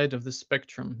lower side of the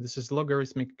spectrum. This is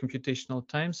logarithmic computational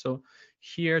time. So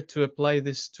here, to apply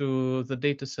this to the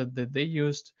data set that they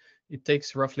used, it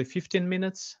takes roughly 15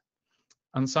 minutes.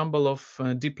 Ensemble of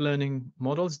deep learning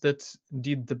models that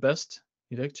did the best,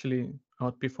 it actually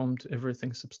outperformed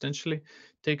everything substantially,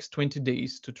 takes 20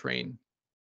 days to train.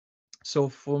 So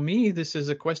for me, this is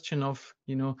a question of,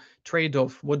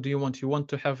 trade-off. What do you want? You want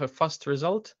to have a fast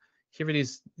result? Here it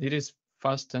is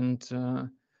fast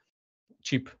and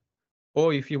cheap.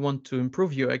 Or if you want to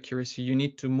improve your accuracy, you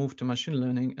need to move to machine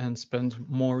learning and spend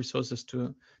more resources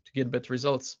to get better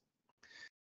results.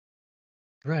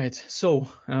 Right, so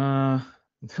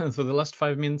for the last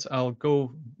 5 minutes, I'll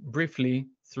go briefly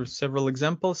through several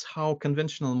examples how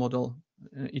conventional model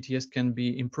ETS can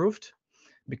be improved,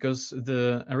 because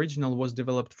the original was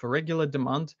developed for regular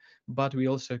demand, but we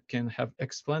also can have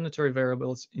explanatory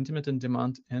variables, intermittent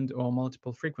demand, and or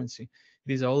multiple frequency.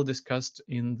 These are all discussed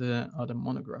in the other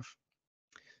monograph.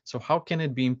 So how can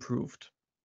it be improved?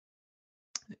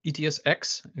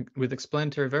 ETSX with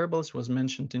explanatory variables was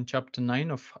mentioned in chapter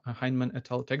 9 of Heinemann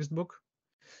et al. Textbook.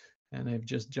 And I've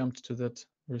just jumped to that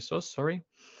resource, sorry.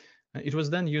 It was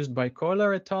then used by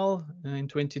Kohler et al. In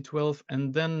 2012,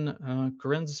 and then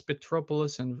Corenzis,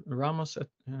 Petropoulos, and Ramos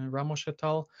et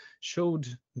al. Showed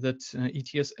that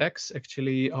ETSX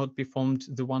actually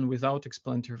outperformed the one without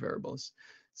explanatory variables.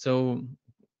 So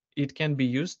it can be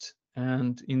used,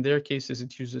 and in their cases,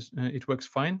 it works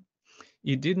fine.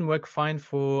 It didn't work fine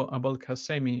for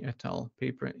Abolkasemi et al.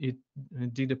 Paper. It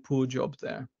did a poor job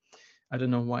there. I don't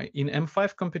know why. In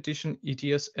M5 competition,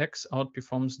 ETSX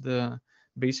outperforms the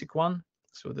basic one.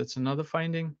 So that's another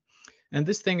finding. And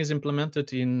this thing is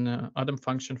implemented in Adam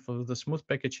function for the smooth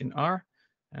package in R.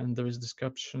 And there is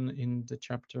discussion in the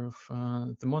chapter of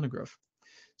the monograph.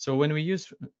 So when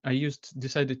I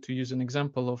decided to use an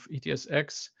example of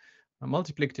ETSX, a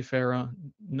multiplicative error,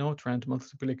 no trend,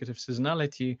 multiplicative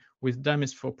seasonality with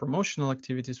dummies for promotional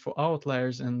activities for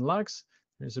outliers and lags.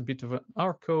 There's a bit of an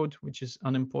R code, which is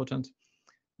unimportant.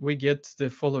 We get the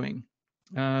following.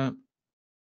 Okay,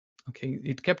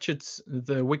 it captured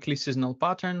the weekly seasonal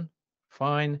pattern,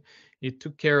 fine. It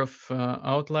took care of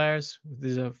outliers.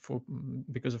 These are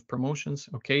because of promotions,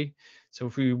 okay. So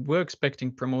if we were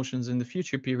expecting promotions in the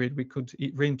future period, we could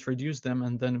reintroduce them,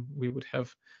 and then we would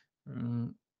have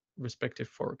respective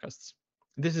forecasts.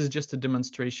 This is just a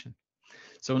demonstration.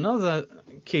 So another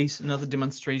case, another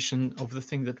demonstration of the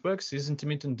thing that works is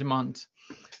intermittent demand.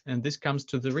 And this comes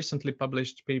to the recently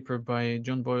published paper by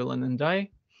John Boylan and I.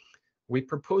 We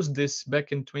proposed this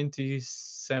back in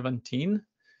 2017,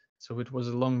 so it was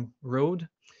a long road.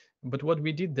 But what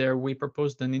we did there, we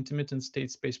proposed an intermittent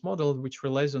state space model, which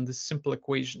relies on this simple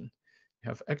equation. You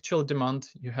have actual demand,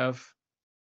 you have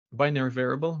binary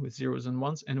variable with zeros and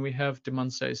ones, and we have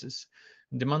demand sizes.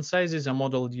 Demand sizes are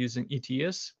modeled using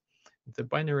ETS. The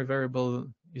binary variable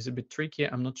is a bit tricky.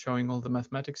 I'm not showing all the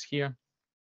mathematics here.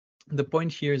 The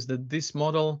point here is that this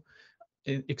model,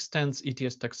 it extends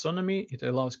ETS taxonomy. It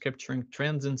allows capturing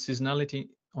trends and seasonality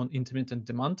on intermittent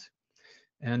demand.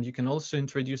 And you can also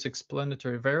introduce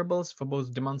explanatory variables for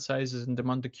both demand sizes and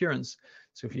demand occurrence.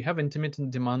 So if you have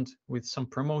intermittent demand with some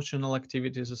promotional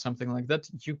activities or something like that,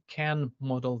 you can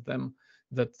model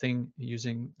that thing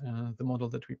using the model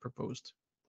that we proposed.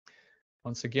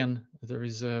 Once again, there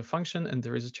is a function and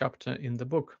there is a chapter in the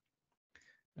book.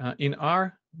 In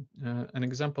R, an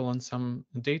example on some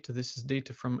data. This is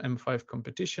data from M5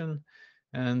 competition.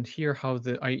 And here how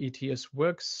the IETS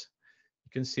works.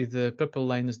 You can see the purple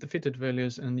line is the fitted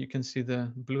values, and you can see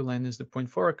the blue line is the point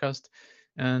forecast.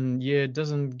 And yeah, it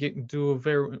doesn't do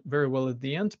very well at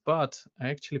the end, but I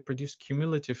actually produced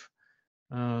cumulative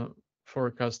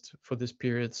forecast for this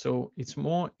period. So it's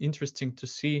more interesting to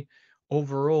see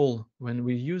overall when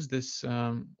we use this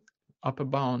upper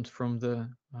bound from the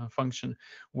function,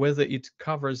 whether it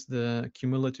covers the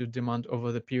cumulative demand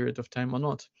over the period of time or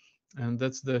not. And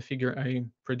that's the figure I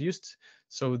produced.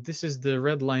 So this is the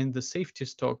red line, the safety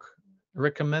stock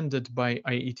recommended by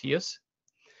IETS.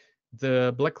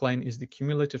 The black line is the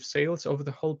cumulative sales over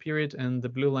the whole period, and the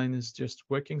blue line is just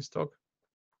working stock.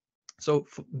 So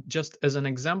just as an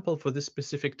example for this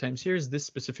specific time series, this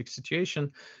specific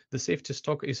situation, the safety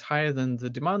stock is higher than the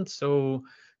demand. So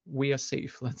we are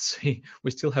safe, let's say.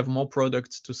 We still have more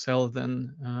products to sell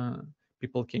than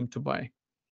people came to buy.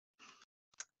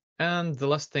 And the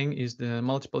last thing is the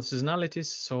multiple seasonalities.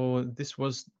 So this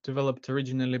was developed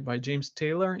originally by James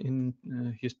Taylor in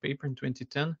his paper in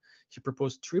 2010. He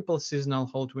proposed triple seasonal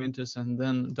hot winters and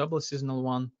then double seasonal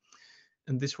one.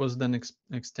 And this was then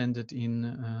extended in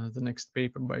the next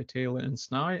paper by Taylor and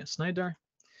Snyder.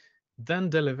 Then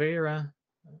De Oliveira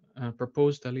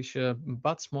proposed Alicia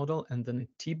Butts model and then a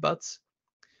T-Butts.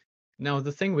 Now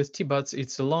the thing with T-Butts,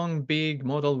 it's a long, big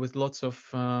model with lots of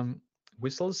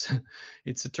whistles.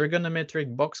 It's a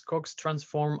trigonometric box-cox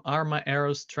transform ARMA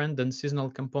arrows trend and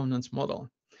seasonal components model.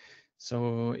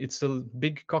 So it's a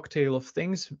big cocktail of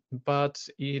things, but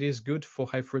it is good for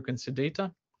high frequency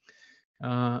data.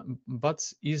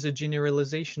 But is a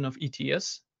generalization of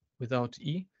ETS without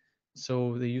E.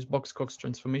 So they use box-cox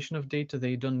transformation of data.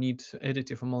 They don't need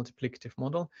additive or multiplicative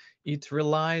model. It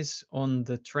relies on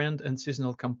the trend and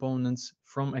seasonal components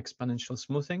from exponential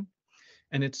smoothing.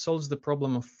 And it solves the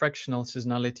problem of fractional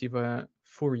seasonality via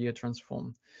Fourier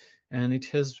transform. And it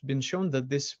has been shown that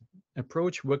this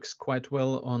approach works quite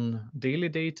well on daily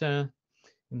data,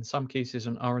 in some cases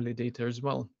on hourly data as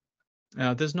well.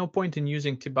 There's no point in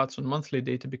using T-Butts on monthly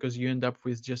data because you end up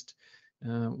with just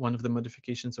one of the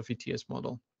modifications of ETS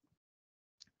model.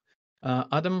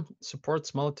 Adam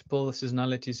supports multiple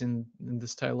seasonalities in the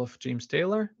style of James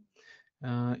Taylor.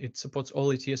 It supports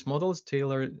all ETS models.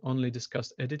 Taylor only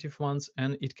discussed additive ones,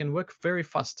 and it can work very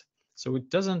fast. So it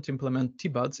doesn't implement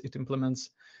T-Butts, it implements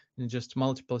just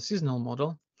multiple seasonal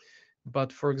model.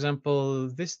 But for example,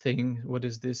 this thing, what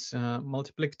is this?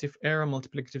 Multiplicative error,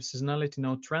 multiplicative seasonality,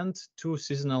 no trend, two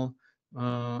seasonal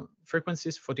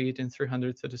frequencies, 48 and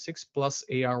 336, plus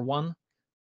AR1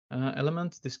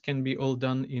 element. This can be all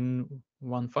done in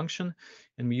one function.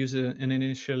 And we use an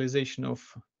initialization of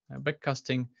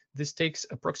backcasting. This takes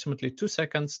approximately 2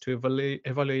 seconds to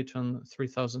evaluate on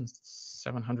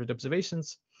 3,700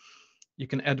 observations. You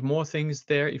can add more things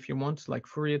there if you want, like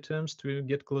Fourier terms to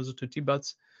get closer to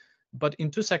T-Butts. But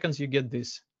in 2 seconds, you get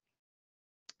this.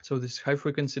 So this high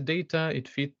frequency data, it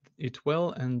fit it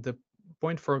well, and the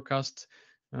point forecast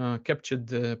captured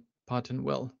the pattern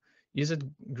well. Is it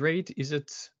great? Is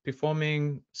it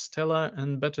performing stellar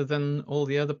and better than all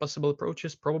the other possible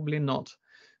approaches? Probably not,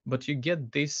 but you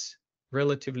get this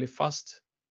relatively fast,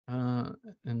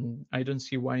 and I don't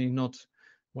see why not.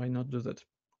 Why not do that?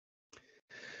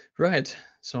 Right.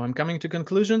 So I'm coming to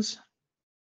conclusions.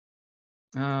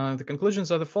 The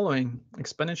conclusions are the following.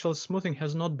 Exponential smoothing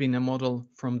has not been a model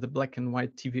from the black and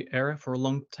white TV era for a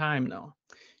long time now.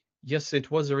 Yes, it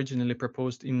was originally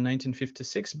proposed in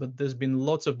 1956, but there's been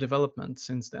lots of development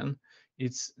since then.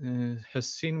 We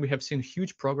have seen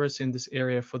huge progress in this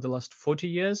area for the last 40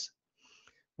 years,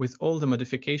 with all the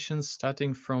modifications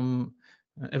starting from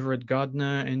Everett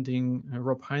Gardner, ending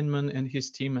Rob Heinemann and his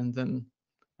team, and then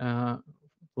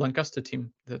Lancaster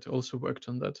team that also worked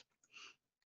on that.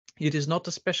 It is not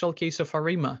a special case of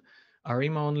ARIMA.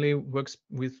 ARIMA only works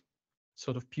with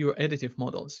sort of pure additive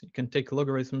models. You can take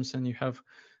logarithms and you have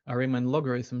ARIMA and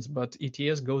logarithms, but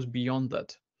ETS goes beyond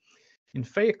that. In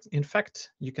fact,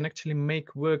 you can actually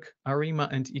make work ARIMA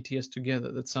and ETS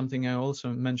together. That's something I also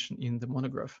mentioned in the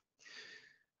monograph.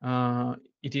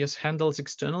 ETS handles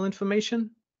external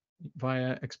information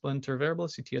via explanatory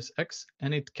variables, ETSX,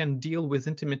 and it can deal with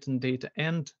intermittent data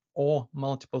and or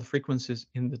multiple frequencies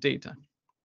in the data.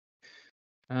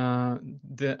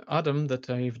 The ADAM that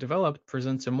I've developed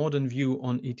presents a modern view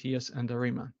on ETS and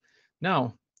ARIMA.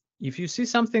 Now, if you see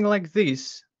something like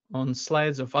this on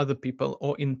slides of other people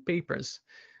or in papers,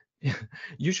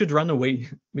 you should run away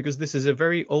because this is a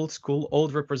very old school,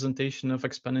 old representation of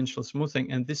exponential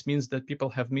smoothing. And this means that people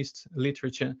have missed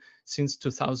literature since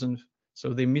 2000.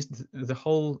 So they missed the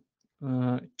whole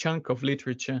chunk of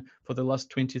literature for the last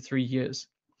 23 years.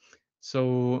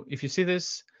 So if you see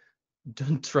this,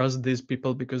 don't trust these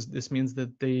people because this means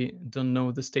that they don't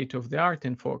know the state of the art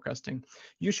in forecasting.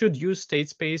 You should use state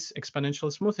space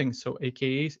exponential smoothing, so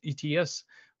aka ETS.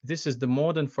 This is the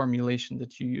modern formulation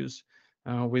that you use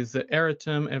with the error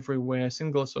term everywhere,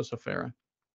 single source of error.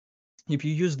 If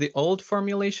you use the old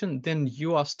formulation, then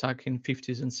you are stuck in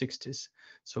 50s and 60s.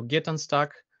 So get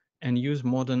unstuck and use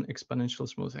modern exponential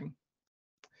smoothing.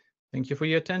 Thank you for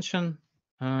your attention.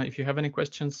 If you have any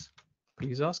questions,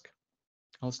 please ask.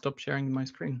 I'll stop sharing my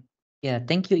screen. Yeah,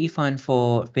 thank you, Ivan,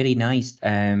 for very nice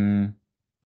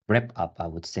wrap up, I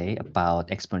would say, about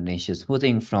exponential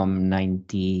smoothing from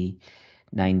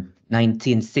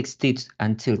 1960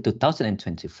 until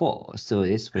 2024. So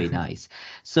it's very nice.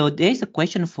 So there's a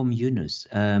question from Yunus.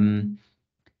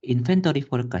 Inventory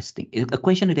forecasting. A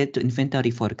question related to inventory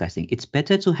forecasting. It's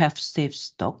better to have safe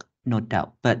stock, no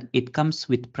doubt, but it comes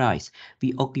with price.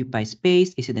 We occupy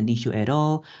space. Is it an issue at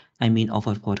all? I mean,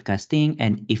 over forecasting,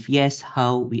 and if yes,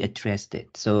 how we addressed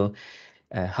it. So,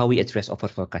 how we address over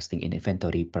forecasting in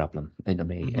inventory problem.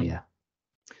 Yeah.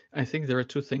 I think there are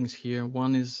two things here.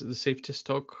 One is the safety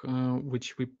stock,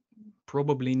 which we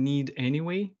probably need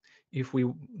anyway if we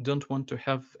don't want to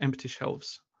have empty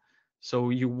shelves. So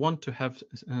you want to have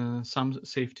some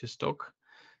safety stock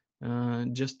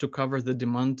just to cover the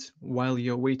demand while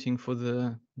you're waiting for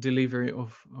the delivery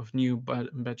of new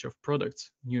batch of products,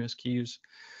 new SKUs.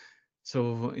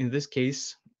 So in this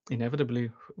case,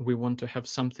 inevitably, we want to have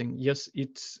something. Yes,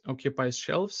 it occupies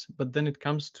shelves, but then it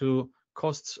comes to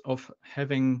costs of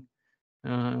having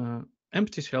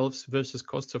empty shelves versus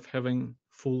costs of having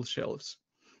full shelves.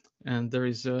 And there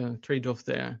is a trade-off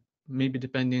there. Maybe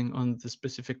depending on the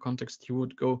specific context, you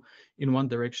would go in one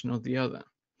direction or the other.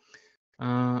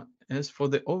 As for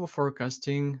the over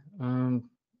forecasting,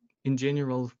 in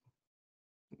general,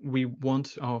 we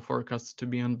want our forecasts to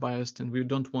be unbiased and we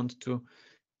don't want to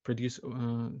produce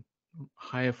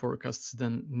higher forecasts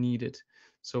than needed.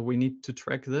 So we need to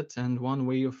track that. And one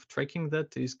way of tracking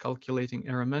that is calculating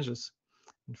error measures.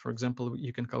 And for example,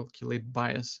 you can calculate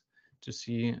bias to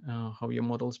see how your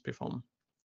models perform.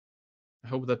 I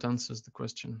hope that answers the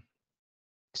question.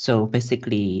 So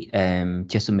basically,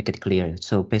 just to make it clear,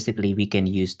 so basically we can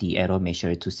use the error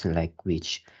measure to select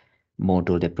which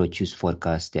model that produce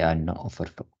forecast they are not over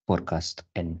forecast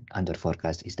and under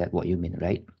forecast. Is that what you mean,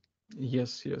 right?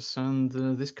 Yes, yes. And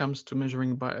this comes to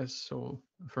measuring bias. So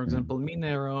for example, mean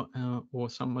error or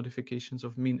some modifications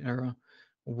of mean error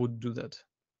would do that.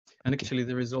 And Okay. actually,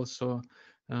 there is also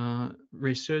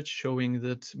research showing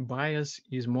that bias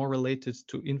is more related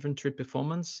to inventory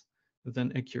performance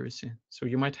than accuracy. So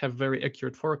you might have very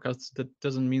accurate forecasts. That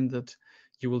doesn't mean that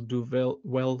you will do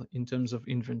well in terms of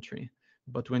inventory.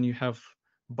 But when you have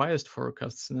biased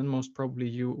forecasts, then most probably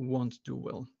you won't do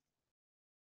well.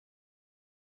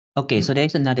 Okay, so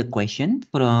there's another question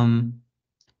from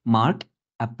Mark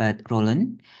about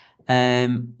Roland.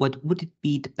 What would it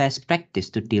be the best practice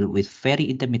to deal with very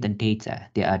intermittent data?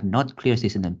 There are not clear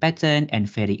seasonal pattern and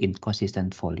very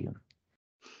inconsistent volume.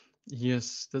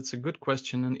 Yes, that's a good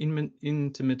question. And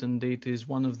intermittent data is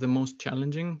one of the most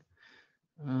challenging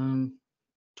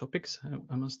topics,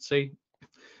 I must say.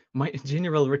 My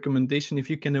general recommendation, if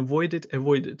you can avoid it,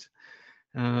 avoid it.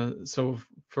 So,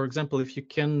 for example, if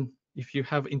you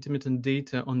have intermittent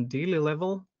data on daily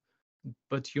level,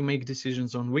 but you make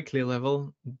decisions on weekly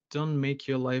level, don't make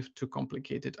your life too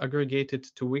complicated. Aggregate it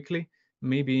to weekly.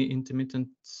 Maybe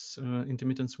intermittence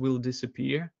will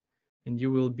disappear, and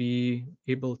you will be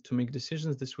able to make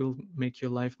decisions. This will make your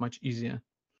life much easier.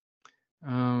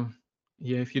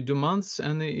 Yeah, if you do months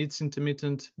and it's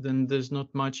intermittent, then there's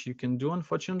not much you can do,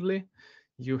 unfortunately.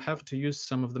 You have to use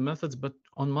some of the methods, but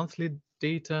on monthly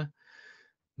data,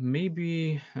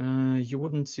 maybe you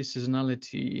wouldn't see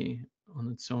seasonality on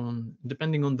its own,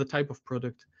 depending on the type of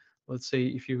product. Let's say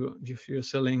if you're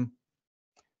selling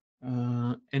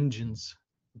engines,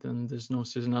 then there's no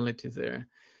seasonality there.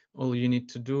 All you need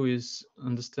to do is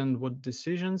understand what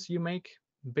decisions you make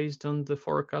based on the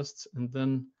forecasts, and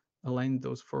then align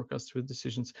those forecasts with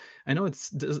decisions. I know it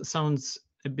sounds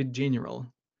a bit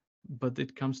general, but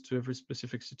it comes to every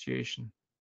specific situation.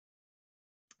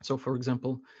 So, for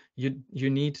example, you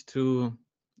need to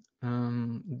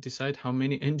decide how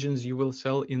many engines you will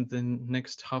sell in the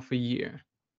next half a year.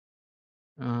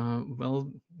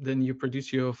 Well, then you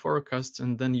produce your forecasts,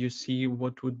 and then you see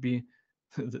what would be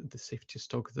the safety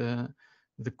stock, the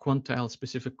quantile,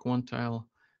 specific quantile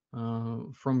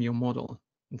from your model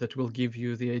that will give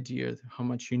you the idea how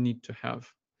much you need to have.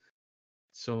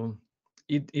 So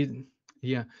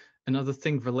yeah. Another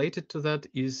thing related to that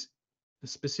is a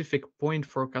specific point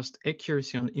forecast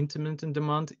accuracy on intermittent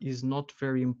demand is not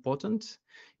very important.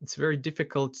 It's very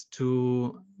difficult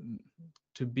to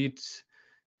beat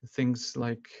things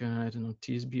like I don't know,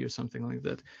 TSB or something like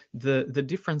that. The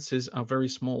differences are very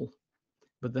small,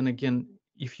 but then again,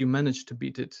 if you manage to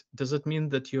beat it, does it mean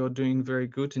that you're doing very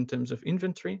good in terms of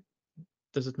inventory?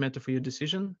 Does it matter for your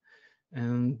decision?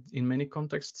 And in many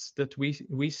contexts that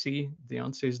we see, the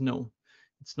answer is no.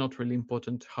 It's not really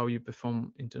important how you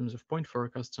perform in terms of point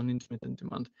forecasts on intermittent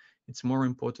demand. It's more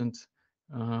important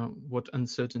what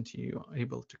uncertainty you are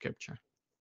able to capture.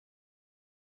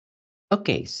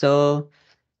 Okay, so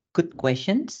good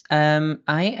questions.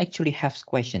 I actually have a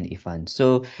question, Ivan.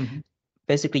 So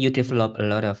basically, you develop a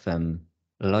lot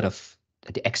of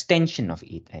the extension of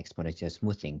it, exponential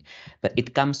smoothing, but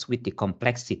it comes with the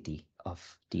complexity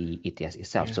of the ETS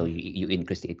itself. Yeah. So you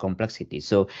increase the complexity.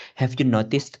 So have you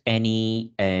noticed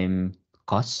any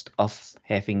cost of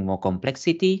having more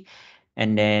complexity?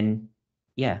 And then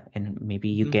yeah, and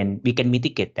maybe we can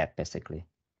mitigate that basically.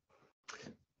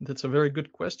 That's a very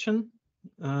good question.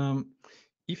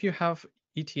 If you have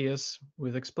ETS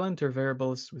with explanatory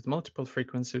variables with multiple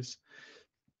frequencies,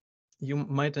 you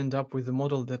might end up with a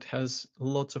model that has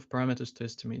lots of parameters to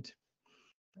estimate.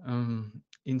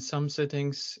 In some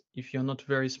settings, if you're not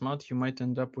very smart, you might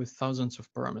end up with thousands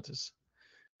of parameters.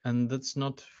 And that's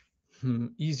not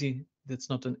easy. That's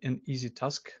not an easy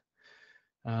task.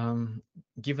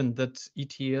 Given that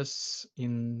ETS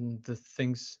in the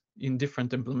things in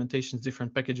different implementations,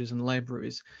 different packages and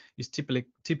libraries is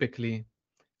typically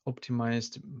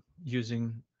optimized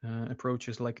using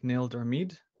approaches like nailed or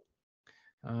mead,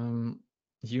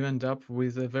 you end up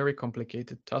with a very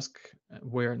complicated task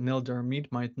where nailed or mead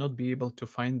might not be able to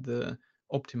find the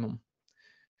optimum.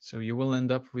 So you will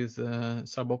end up with a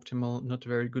suboptimal, not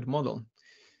very good model.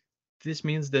 This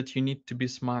means that you need to be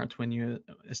smart when you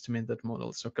estimate that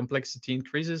model. So complexity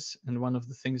increases, and one of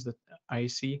the things that I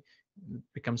see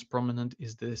becomes prominent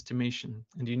is the estimation.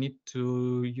 And you need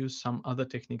to use some other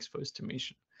techniques for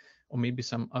estimation, or maybe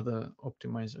some other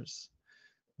optimizers.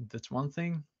 That's one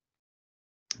thing.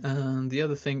 And the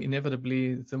other thing,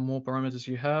 inevitably, the more parameters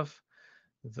you have,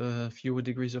 the fewer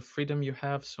degrees of freedom you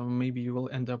have. So maybe you will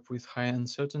end up with high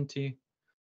uncertainty,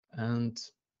 and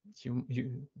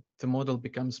the model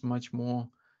becomes much more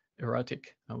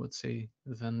erratic, I would say,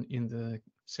 than in the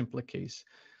simpler case.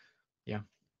 Yeah.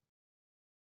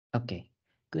 Okay,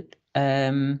 good.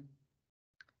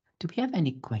 Do we have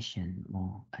any question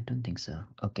more? I don't think so.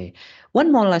 Okay,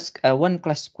 one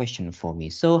last question for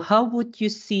me. So how would you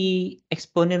see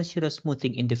exponential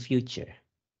smoothing in the future?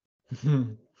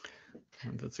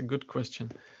 That's a good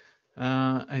question.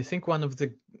 I think one of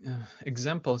the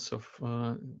examples of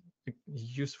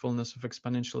usefulness of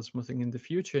exponential smoothing in the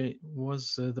future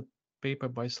was the paper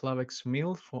by Slavek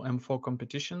Sumil for M4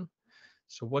 competition.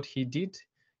 So what he did,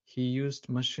 he used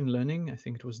machine learning, I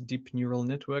think it was deep neural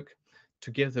network,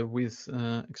 together with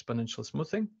exponential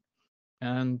smoothing.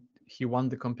 And he won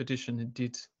the competition. He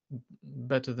did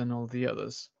better than all the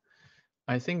others.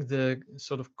 I think the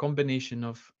sort of combination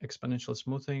of exponential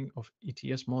smoothing, of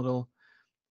ETS model,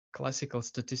 classical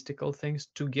statistical things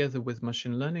together with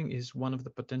machine learning is one of the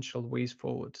potential ways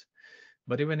forward.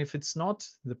 But even if it's not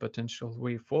the potential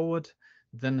way forward,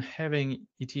 then having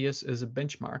ETS as a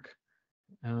benchmark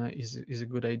is a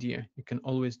good idea. You can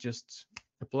always just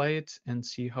apply it and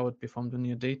see how it performed on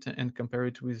your data and compare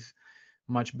it with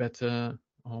much better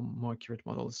or more accurate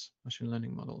models, machine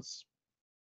learning models.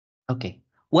 Okay.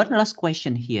 One last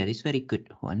question here is very good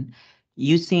one.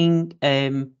 Using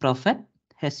profit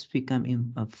has become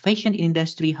in a fashion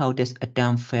industry. How does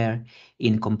Adam fare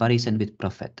in comparison with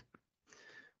profit?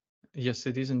 Yes,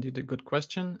 it is indeed a good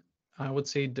question. I would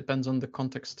say it depends on the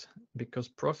context, because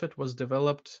Profit was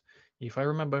developed, if I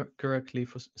remember correctly,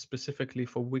 specifically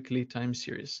for weekly time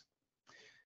series.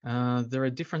 There are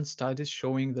different studies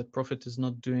showing that Profit is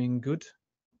not doing good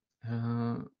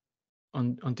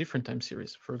on different time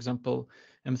series. For example,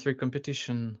 M3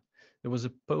 competition, there was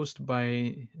a post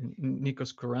by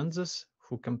Nikos Kourantzas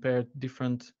who compared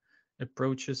different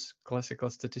approaches, classical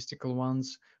statistical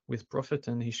ones, with Profit,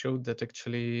 and he showed that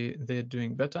actually they're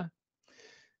doing better.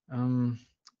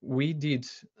 We did,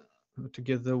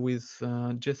 together with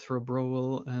Jethro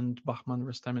Browell and Bachman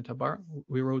Rastami Tabar,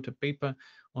 we wrote a paper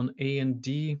on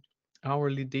A&D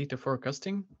hourly data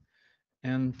forecasting,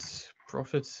 and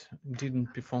Profit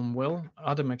didn't perform well.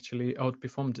 Adam actually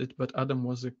outperformed it, but Adam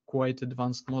was a quite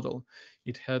advanced model.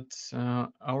 It had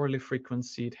hourly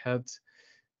frequency, it had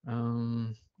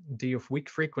day of week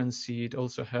frequency, it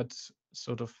also had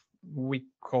sort of week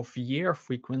of year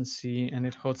frequency, and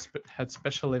it had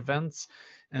special events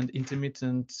and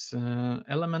intermittent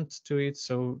element to it.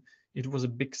 So it was a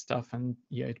big stuff, and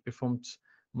yeah, it performed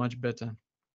much better.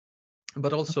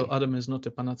 But also Adam is not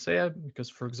a panacea, because,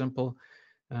 for example,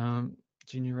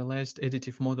 generalized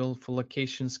additive model for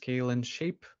location, scale, and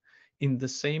shape in the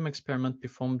same experiment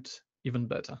performed even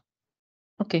better.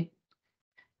 Okay,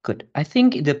 good. I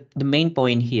think the main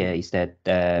point here is that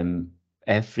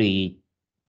every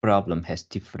problem has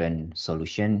different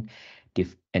solution,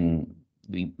 and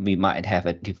we might have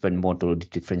a different model,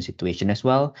 different situation as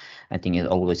well. I think it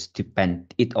always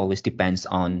depends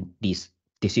on this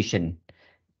decision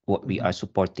what we are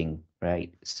supporting,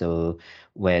 right? So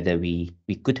whether we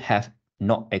could have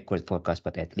not accurate forecast,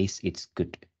 but at least it's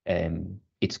good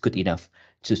enough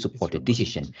to support the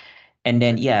decision. And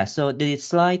then yeah, so the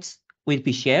slides will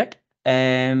be shared.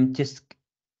 Just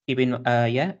keep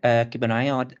keep an eye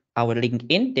on our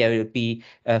LinkedIn. There will be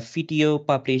a video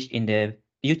published in the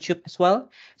YouTube as well.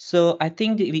 So I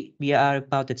think that we are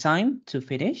about the time to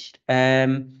finish.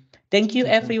 Thank you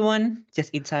everyone. Just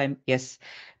in time, yes.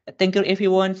 Thank you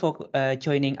everyone for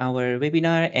joining our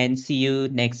webinar, and see you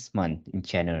next month in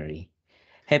January.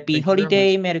 Happy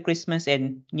holiday, Merry Christmas,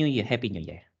 and New Year. Happy New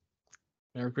Year.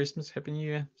 Merry Christmas, Happy New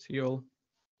Year. See you all.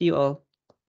 See you all.